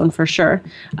FHA loan for sure.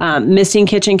 Missing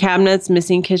kitchen cabinets,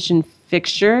 missing kitchen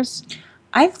fixtures.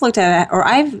 I've looked at it, or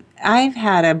I've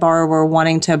had a borrower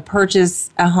wanting to purchase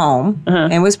a home,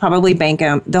 and it was probably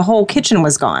bank-owned. The whole kitchen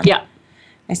was gone. Yeah.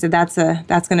 I said, that's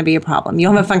going to be a problem. You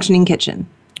don't have a functioning kitchen.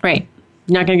 Right.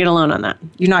 You're not going to get a loan on that.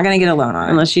 You're not going to get a loan on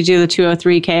it. Unless you do the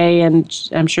 203K, and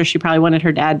I'm sure she probably wanted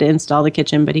her dad to install the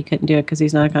kitchen, but he couldn't do it because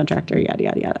he's not a contractor, yada,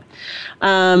 yada,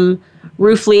 yada.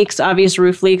 Roof leaks, obvious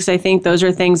roof leaks. I think those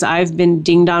are things I've been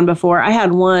dinged on before. I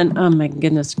had one, oh my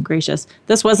goodness gracious.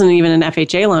 This wasn't even an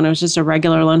FHA loan. It was just a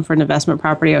regular loan for an investment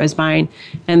property I was buying.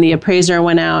 And the appraiser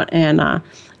went out and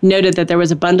noted that there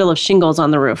was a bundle of shingles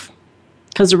on the roof.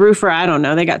 Because the roofer, I don't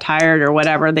know, they got tired or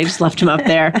whatever. They just left him up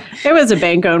there. It was a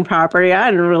bank-owned property. I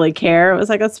didn't really care. It was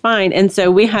like, that's fine. And so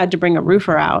we had to bring a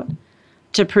roofer out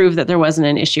to prove that there wasn't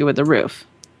an issue with the roof.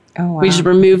 Oh, wow. We just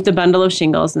removed the bundle of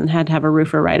shingles and had to have a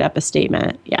roofer write up a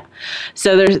statement. Yeah.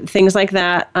 So there's things like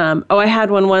that. I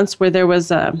had one once where there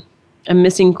was a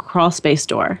missing crawl space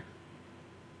door.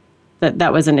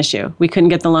 That was an issue. We couldn't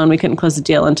get the loan. We couldn't close the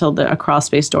deal until a crawl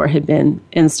space door had been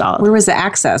installed. Where was the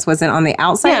access? Was it on the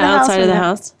outside of the house? Yeah, outside of the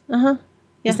house. Uh-huh.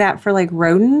 Yeah. Is that for like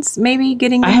rodents maybe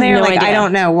getting in there? No idea. I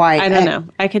don't know why. I don't know.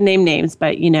 I could name names,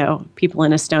 but people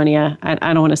in Estonia, I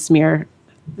don't want to smear,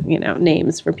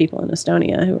 names for people in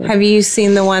Estonia who are. Have you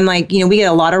seen the one we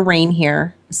get a lot of rain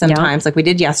here sometimes, like we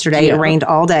did yesterday. Yeah. It rained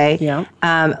all day. Yeah.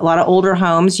 A lot of older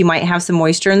homes, you might have some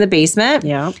moisture in the basement.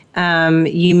 Yeah.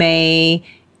 You may.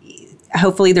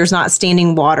 Hopefully there's not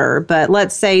standing water, but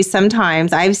let's say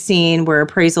sometimes I've seen where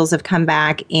appraisals have come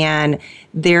back and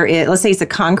let's say it's a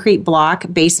concrete block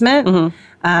basement,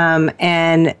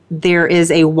 and there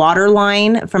is a water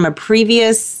line from a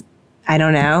previous, I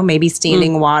don't know, maybe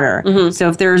standing water. So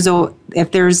if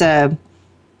there's a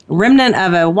remnant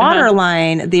of a water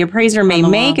line, the appraiser may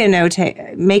make a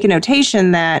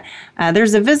notation that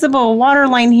there's a visible water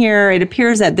line here. It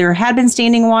appears that there had been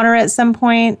standing water at some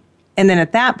point. And then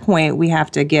at that point, we have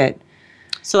to get...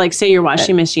 So, say your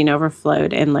washing machine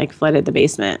overflowed and, flooded the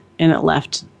basement and it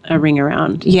left a ring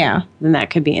around. Yeah. Then that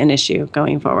could be an issue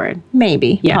going forward.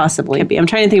 Maybe. Yeah, possibly. Could be. I'm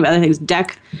trying to think of other things.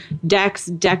 Decks,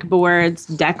 deck boards,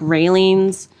 deck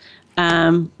railings.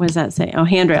 What does that say? Oh,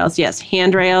 handrails. Yes,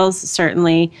 handrails,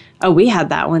 certainly. Oh, we had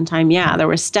that one time. Yeah, there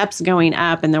were steps going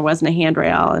up and there wasn't a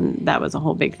handrail, and that was a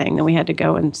whole big thing. Then we had to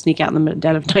go and sneak out in the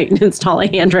dead of night and install a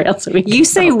handrail. So you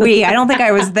say we. I don't think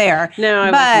I was there. No,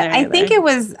 I wasn't there But I either. think it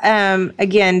was,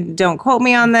 again, don't quote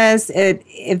me on this.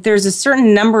 If there's a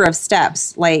certain number of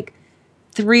steps, like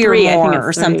three or more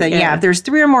or something. Yeah. If there's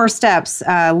 3 or more steps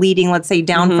leading, let's say,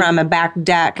 down from a back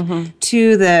deck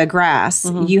to the grass,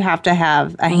 you have to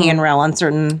have a handrail on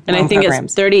certain And I think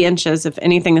programs. it's 30 inches. If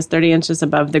anything is 30 inches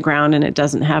above the ground and it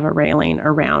doesn't have a railing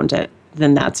around it,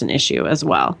 then that's an issue as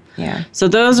well. Yeah. So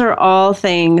those are all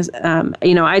things,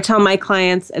 I tell my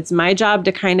clients, it's my job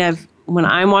to kind of, when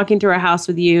I'm walking through a house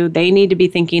with you, they need to be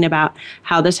thinking about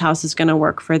how this house is going to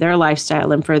work for their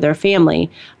lifestyle and for their family.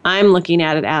 I'm looking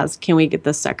at it as, can we get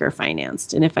this sucker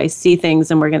financed? And if I see things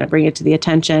and we're going to bring it to the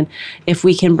attention, if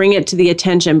we can bring it to the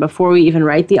attention before we even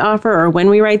write the offer or when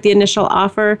we write the initial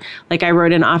offer, like I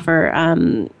wrote an offer,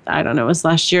 I don't know, it was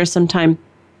last year sometime,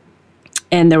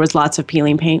 and there was lots of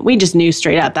peeling paint. We just knew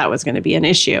straight up that was going to be an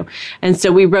issue. And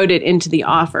so we wrote it into the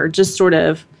offer, just sort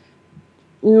of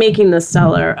making the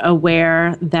seller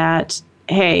aware that,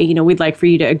 hey, we'd like for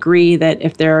you to agree that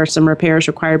if there are some repairs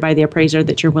required by the appraiser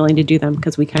that you're willing to do them,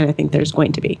 because we kind of think there's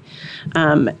going to be.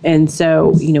 And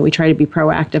so, we try to be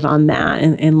proactive on that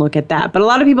and look at that. But a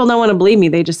lot of people don't want to believe me.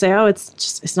 They just say, oh,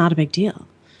 it's not a big deal.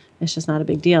 It's just not a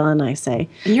big deal. And I say,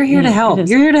 and you're here to help.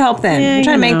 You're here to help them. Yeah, You're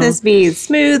trying to make this be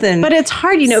smooth and but it's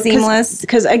hard, seamless.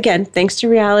 Because again, thanks to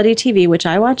reality TV, which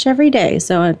I watch every day,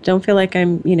 so I don't feel like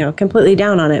I'm, completely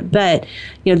down on it. But,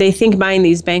 they think buying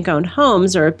these bank-owned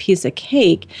homes are a piece of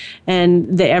cake,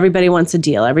 and everybody wants a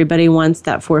deal. Everybody wants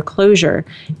that foreclosure.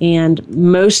 And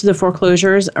most of the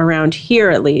foreclosures around here,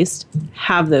 at least,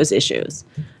 have those issues.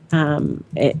 Gosh,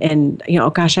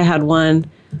 I had one.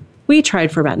 We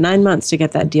tried for about 9 months to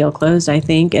get that deal closed, I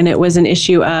think, and it was an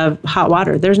issue of hot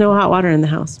water. There's no hot water in the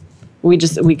house. We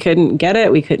couldn't get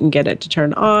it. We couldn't get it to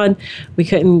turn on. We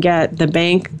couldn't get the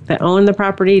bank that owned the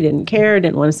property, didn't care,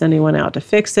 didn't want to send anyone out to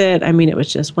fix it. I mean, it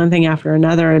was just one thing after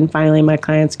another, and finally my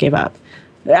clients gave up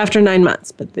after 9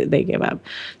 months, but they gave up.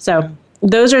 So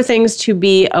those are things to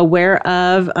be aware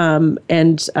of,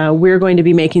 and we're going to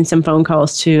be making some phone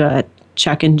calls to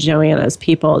Chuck and Joanna's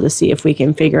people to see if we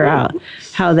can figure out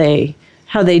how they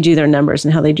do their numbers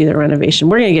and how they do their renovation.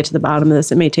 We're going to get to the bottom of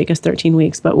this. It may take us 13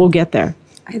 weeks, but we'll get there.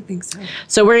 I think so.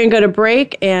 So we're going to go to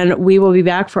break, and we will be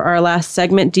back for our last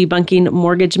segment, Debunking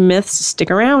Mortgage Myths.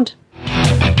 Stick around.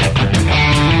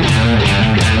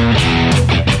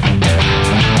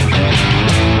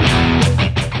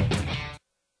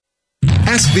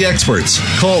 Ask the experts.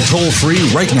 Call toll free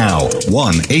right now.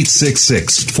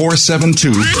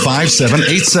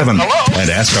 1-866-472-5787. And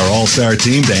ask our All-Star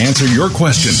team to answer your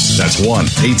question. That's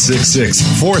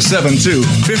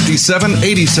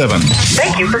 1-866-472-5787.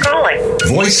 Thank you for calling.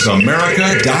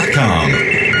 VoiceAmerica.com.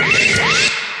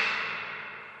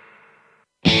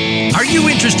 Are you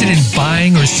interested in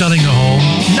buying or selling a home?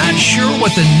 Not sure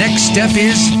what the next step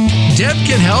is? Deb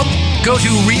can help. Go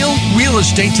to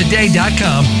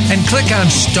realrealestatetoday.com and click on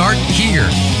Start Here.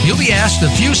 You'll be asked a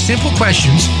few simple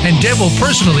questions, and Deb will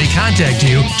personally contact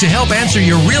you to help answer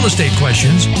your real estate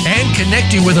questions and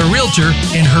connect you with a realtor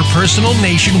in her personal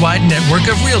nationwide network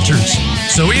of realtors.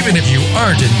 So even if you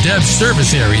aren't in Deb's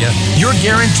service area, you're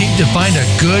guaranteed to find a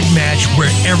good match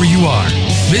wherever you are.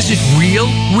 Visit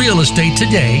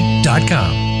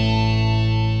realrealestatetoday.com.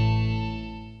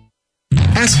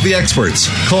 Ask the experts.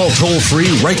 Call toll free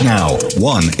right now.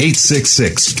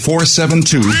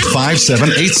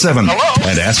 1-866-472-5787.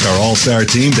 And ask our All-Star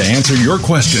team to answer your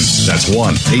question. That's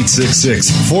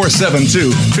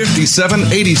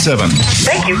 1-866-472-5787.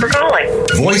 Thank you for calling.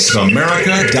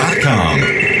 VoiceAmerica.com.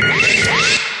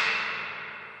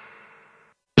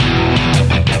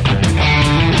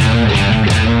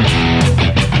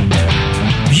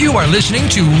 You are listening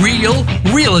to Real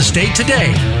Estate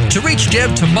Today. To reach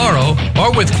Deb tomorrow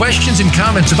or with questions and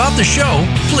comments about the show,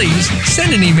 please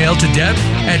send an email to Deb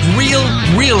at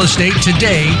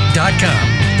realrealestatetoday.com.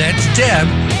 That's Deb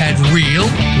at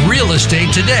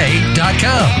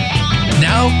realrealestatetoday.com.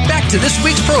 Now, back to this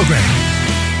week's program.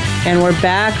 And we're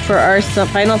back for our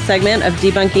final segment of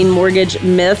Debunking Mortgage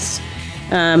Myths.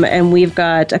 And we've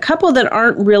got a couple that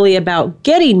aren't really about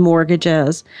getting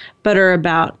mortgages, but are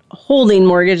about holding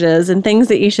mortgages and things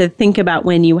that you should think about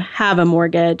when you have a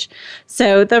mortgage.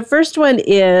 So the first one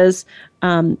is,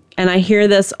 and I hear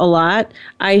this a lot,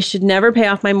 I should never pay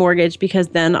off my mortgage because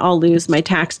then I'll lose my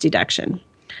tax deduction.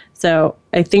 So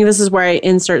I think this is where I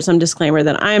insert some disclaimer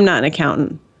that I am not an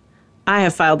accountant. I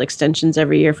have filed extensions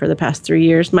every year for the past 3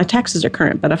 years. My taxes are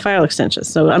current, but I file extensions.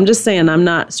 So I'm just saying I'm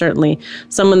not certainly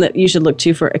someone that you should look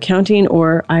to for accounting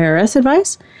or IRS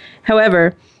advice.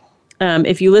 However,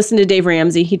 if you listen to Dave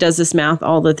Ramsey, he does this math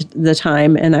all the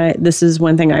time. And this is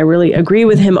one thing I really agree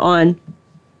with him on,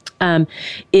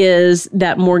 is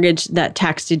that mortgage, that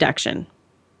tax deduction.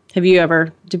 Do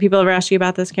people ever ask you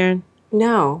about this, Karen?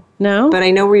 No. No? But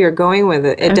I know where you're going with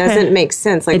it. It doesn't make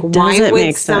sense. Like, why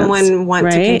would someone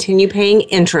want to continue paying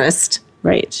interest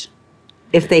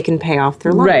if they can pay off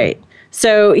their loan? Right.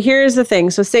 So here's the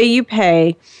thing. So say you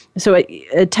pay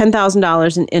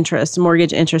 $10,000 in interest,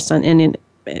 mortgage interest in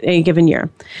any given year.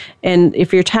 And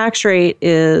if your tax rate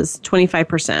is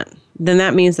 25%, then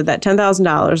that means that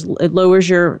 $10,000, it lowers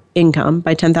your income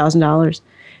by $10,000.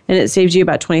 And it saves you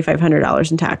about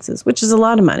 $2,500 in taxes, which is a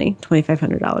lot of money,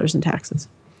 $2,500 in taxes.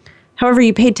 However,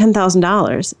 you paid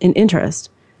 $10,000 in interest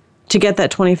to get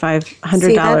that $2,500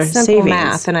 that's simple savings.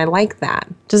 Math, and I like that.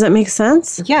 Does that make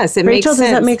sense? Yes, it Rachel, makes sense.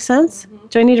 Does that make sense? Mm-hmm.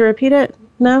 Do I need to repeat it?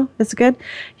 No? That's good?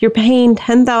 You're paying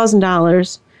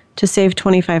 $10,000 to save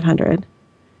 $2,500.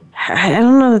 I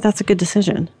don't know that that's a good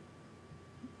decision.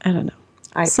 I don't know.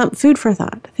 Some food for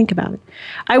thought. Think about it.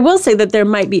 I will say that there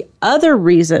might be other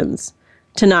reasons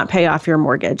to not pay off your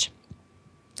mortgage.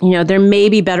 You know, there may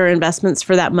be better investments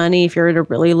for that money if you're at a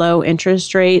really low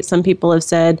interest rate. Some people have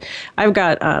said, I've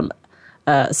got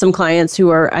some clients who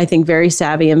are, I think, very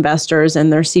savvy investors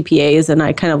and they're CPAs, and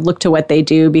I kind of look to what they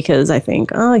do because I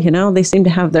think, they seem to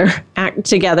have their act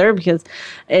together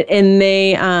and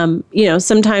they,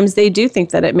 sometimes they do think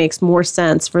that it makes more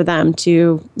sense for them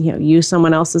to, use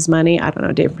someone else's money. I don't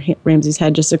know, Dave Ramsey's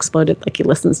head just exploded like he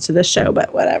listens to this show,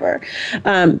 but whatever.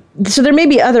 So there may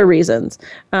be other reasons,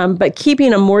 but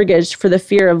keeping a mortgage for the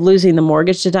fear of losing the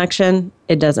mortgage deduction,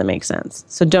 it doesn't make sense.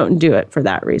 So don't do it for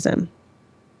that reason.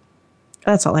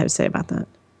 That's all I have to say about that.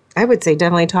 I would say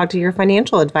definitely talk to your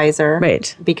financial advisor.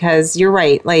 Right. Because you're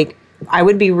right. Like, I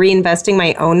would be reinvesting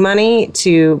my own money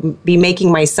to be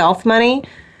making myself money.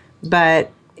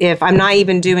 But if I'm not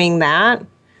even doing that,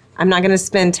 I'm not going to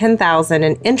spend $10,000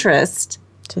 in interest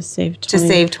to save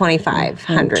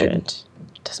 $2,500.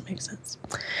 Doesn't make sense.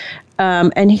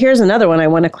 And here's another one I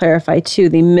want to clarify too: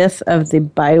 the myth of the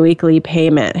biweekly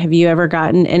payment. Have you ever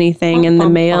gotten anything in the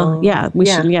mail? Yeah,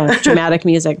 dramatic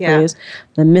music, please.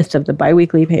 The myth of the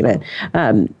biweekly payment.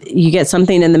 You get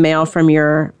something in the mail from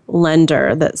your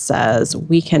lender that says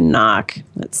we can knock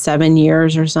 7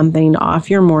 years or something off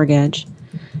your mortgage.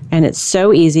 And it's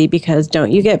so easy because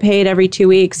don't you get paid every 2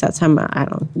 weeks? That's how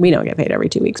we don't get paid every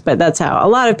 2 weeks, but that's how a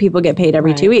lot of people get paid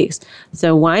every 2 weeks.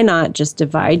 So why not just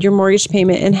divide your mortgage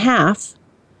payment in half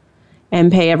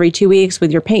and pay every 2 weeks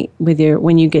with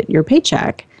when you get your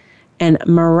paycheck? And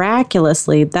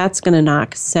miraculously, that's going to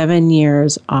knock 7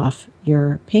 years off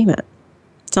your payment.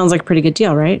 Sounds like a pretty good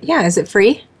deal, right? Yeah. Is it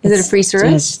free? Is it a free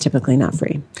service? It's typically not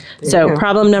free. So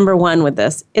problem number one with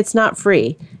this, it's not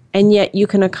free. And yet you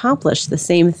can accomplish the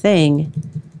same thing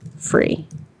free.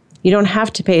 You don't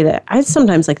have to pay that. I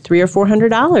sometimes like $300 or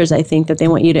 $400, I think, that they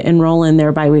want you to enroll in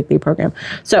their biweekly program.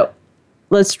 So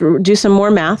let's do some more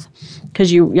math,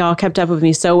 because y'all kept up with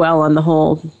me so well on the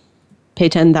whole pay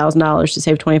 $10,000 to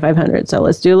save $2,500. So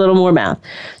let's do a little more math.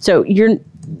 So you're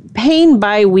paying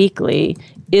bi-weekly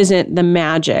isn't the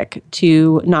magic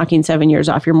to knocking 7 years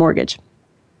off your mortgage.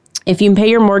 If you pay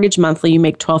your mortgage monthly, you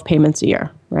make 12 payments a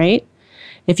year, right?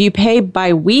 If you pay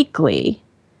bi-weekly,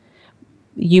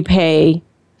 you pay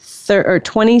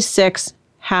 26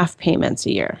 half payments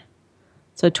a year.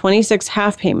 So 26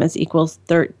 half payments equals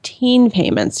 13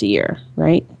 payments a year,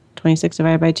 right? 26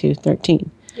 divided by 2, 13.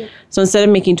 Yeah. So instead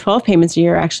of making 12 payments a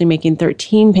year, you're actually making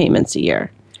 13 payments a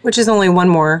year. Which is only one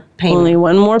more payment. Only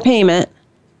one more payment,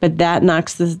 but that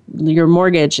knocks your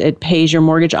mortgage, it pays your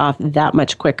mortgage off that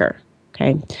much quicker,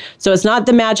 okay? So it's not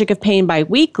the magic of paying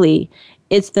bi-weekly,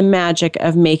 it's the magic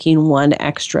of making one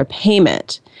extra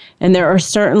payment. And there are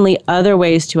certainly other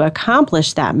ways to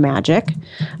accomplish that magic.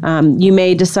 You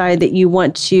may decide that you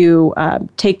want to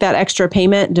take that extra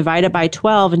payment, divide it by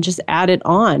 12, and just add it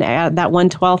on, add that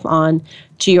 1/12 on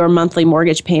to your monthly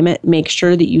mortgage payment. Make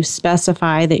sure that you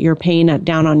specify that you're paying it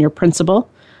down on your principal.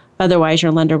 Otherwise,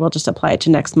 your lender will just apply it to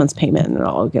next month's payment and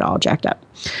it'll get all jacked up.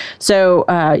 So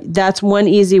that's one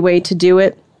easy way to do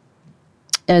it.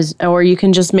 Or you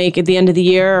can just make at the end of the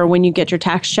year, or when you get your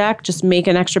tax check, just make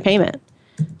an extra payment.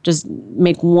 Just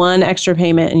make one extra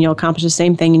payment and you'll accomplish the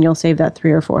same thing, and you'll save that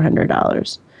 $300 or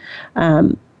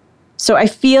 $400. So I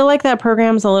feel like that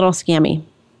program's a little scammy.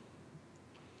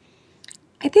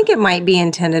 I think it might be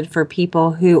intended for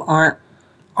people who aren't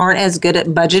as good at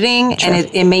budgeting. Sure. And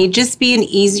it may just be an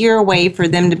easier way for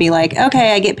them to be like,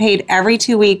 okay, I get paid every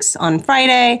 2 weeks on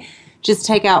Friday. Just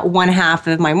take out one half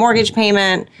of my mortgage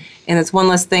payment, and it's one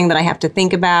less thing that I have to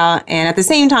think about. And at the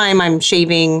same time, I'm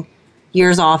shaving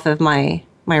years off of my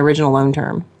original loan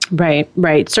term. Right.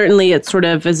 Certainly it sort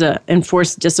of is a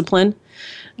enforced discipline.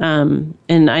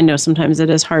 And I know sometimes it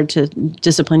is hard to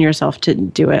discipline yourself to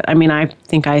do it. I mean, I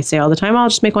think I say all the time, I'll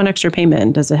just make one extra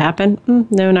payment. Does it happen?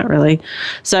 No, not really.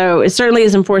 So it certainly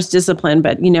is enforced discipline.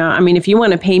 But, if you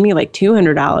want to pay me like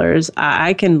 $200,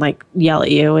 I can yell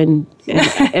at you and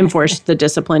enforce the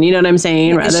discipline. You know what I'm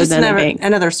saying? It's just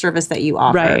another service that you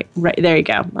offer. Right. There you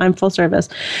go. I'm full service,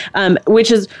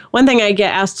 which is one thing I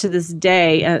get asked to this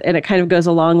day, and it kind of goes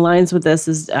along lines with this,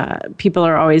 is people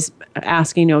are always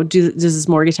asking, does this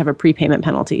mortgage have a prepayment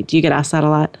penalty? Do you get asked that a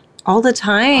lot? All the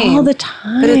time. But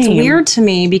it's weird to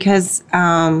me because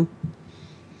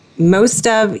most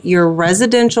of your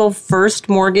residential first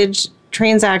mortgage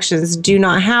transactions do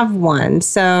not have one.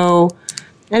 So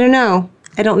I don't know.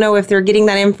 I don't know if they're getting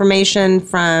that information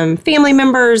from family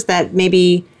members that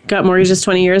maybe got mortgages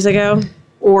 20 years ago,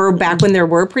 or back when there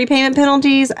were prepayment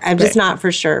penalties. I'm just not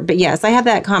for sure. But yes, I have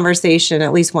that conversation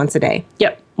at least once a day.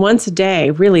 Yep. Once a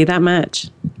day. Really, that much?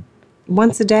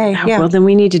 Once a day. Oh, yeah. Well, then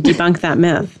we need to debunk that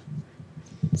myth.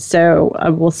 So I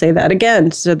will say that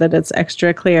again so that it's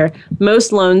extra clear.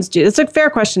 Most loans do. It's a fair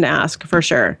question to ask for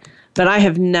sure. But I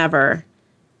have never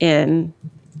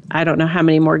I don't know how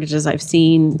many mortgages I've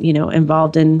seen,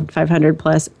 involved in 500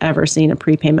 plus, ever seen a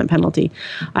prepayment penalty.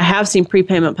 I have seen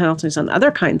prepayment penalties on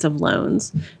other kinds of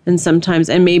loans,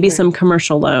 and maybe some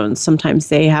commercial loans. Sometimes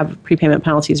they have prepayment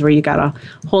penalties where you got to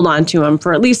hold on to them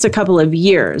for at least a couple of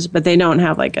years, but they don't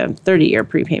have like a 30-year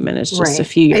prepayment. It's just a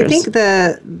few years. I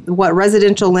think what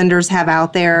residential lenders have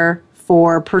out there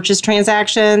for purchase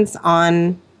transactions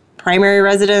on primary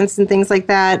residence and things like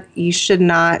that, you should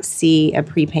not see a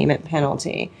prepayment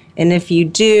penalty. And if you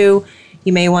do,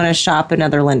 you may want to shop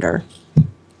another lender.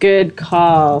 Good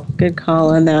call. Good call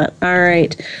on that. All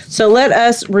right. So let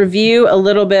us review a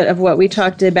little bit of what we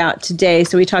talked about today.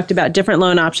 So we talked about different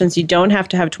loan options. You don't have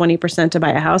to have 20% to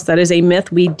buy a house. That is a myth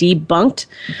we debunked.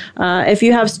 If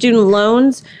you have student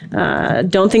loans,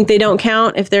 don't think they don't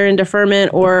count if they're in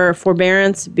deferment or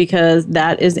forbearance, because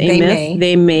that is a myth.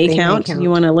 They may count. You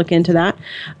want to look into that.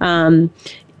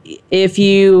 If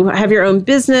you have your own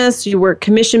business, you work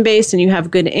commission-based, and you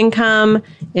have good income,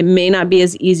 it may not be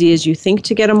as easy as you think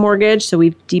to get a mortgage. So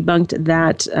we've debunked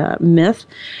that myth.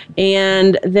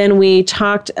 And then we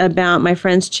talked about my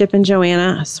friends Chip and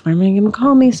Joanna. I swear I'm going to give them a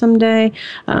call me someday.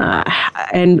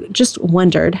 And just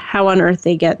wondered how on earth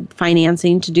they get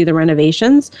financing to do the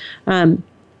renovations.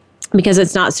 Because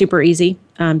it's not super easy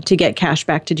to get cash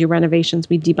back to do renovations.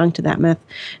 We debunked that myth.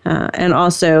 And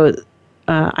also,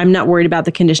 I'm not worried about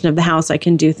the condition of the house. I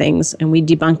can do things. And we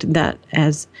debunked that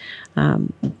as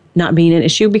not being an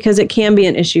issue, because it can be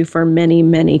an issue for many,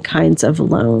 many kinds of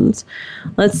loans.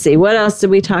 Let's see. What else did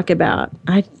we talk about?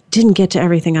 I didn't get to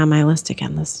everything on my list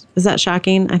again. Is that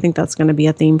shocking? I think that's going to be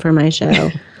a theme for my show.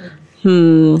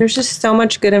 There's just so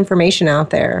much good information out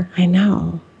there. I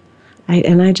know.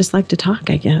 I just like to talk,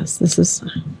 I guess. This is...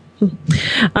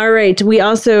 All right. We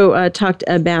also talked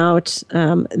about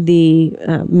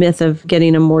the myth of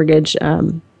getting a mortgage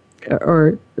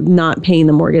or not paying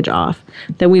the mortgage off,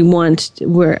 that we want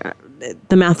where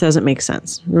the math doesn't make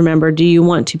sense. Remember, do you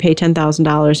want to pay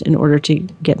 $10,000 in order to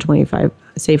get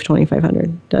save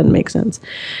 $2,500? Doesn't make sense.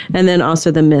 And then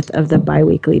also the myth of the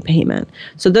biweekly payment.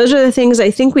 So those are the things. I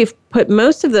think we've put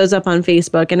most of those up on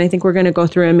Facebook, and I think we're going to go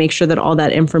through and make sure that all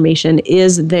that information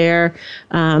is there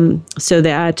so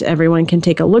that everyone can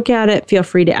take a look at it. Feel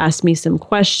free to ask me some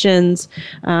questions.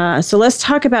 So let's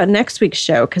talk about next week's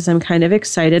show, because I'm kind of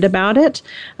excited about it.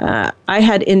 I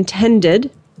had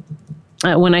intended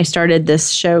when I started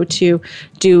this show to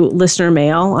do listener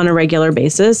mail on a regular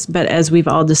basis. But as we've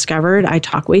all discovered, I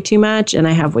talk way too much and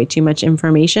I have way too much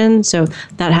information. So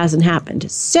that hasn't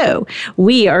happened. So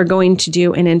we are going to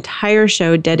do an entire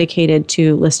show dedicated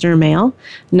to listener mail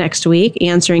next week,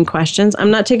 answering questions.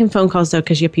 I'm not taking phone calls, though,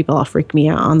 because you people all freak me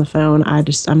out on the phone.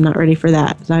 I'm not ready for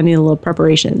that. I need a little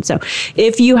preparation. So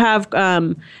if you have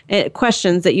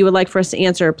questions that you would like for us to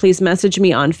answer, please message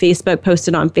me on Facebook, post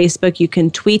it on Facebook. You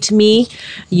can tweet me.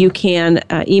 You can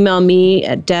email me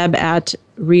at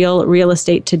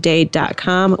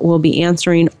deb@realrealestatetoday.com. We'll be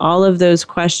answering all of those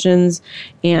questions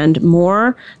and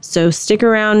more. So stick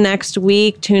around next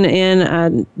week. Tune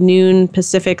in noon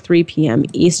Pacific, 3 p.m.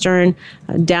 Eastern.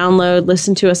 Download,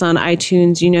 listen to us on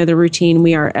iTunes. You know the routine.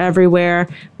 We are everywhere.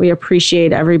 We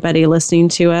appreciate everybody listening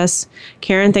to us.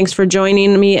 Karen, thanks for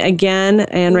joining me again.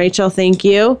 And Rachel, thank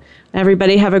you.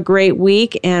 Everybody have a great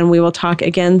week, and we will talk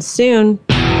again soon.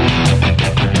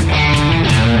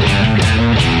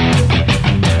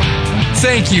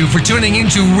 Thank you for tuning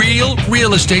into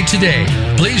Real Estate Today.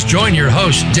 Please join your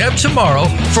host, Deb, tomorrow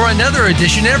for another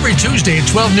edition every Tuesday at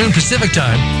 12 noon Pacific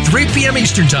Time, 3 p.m.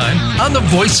 Eastern Time on the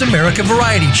Voice America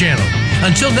Variety Channel.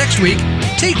 Until next week,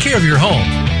 take care of your home.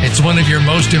 It's one of your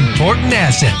most important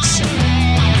assets.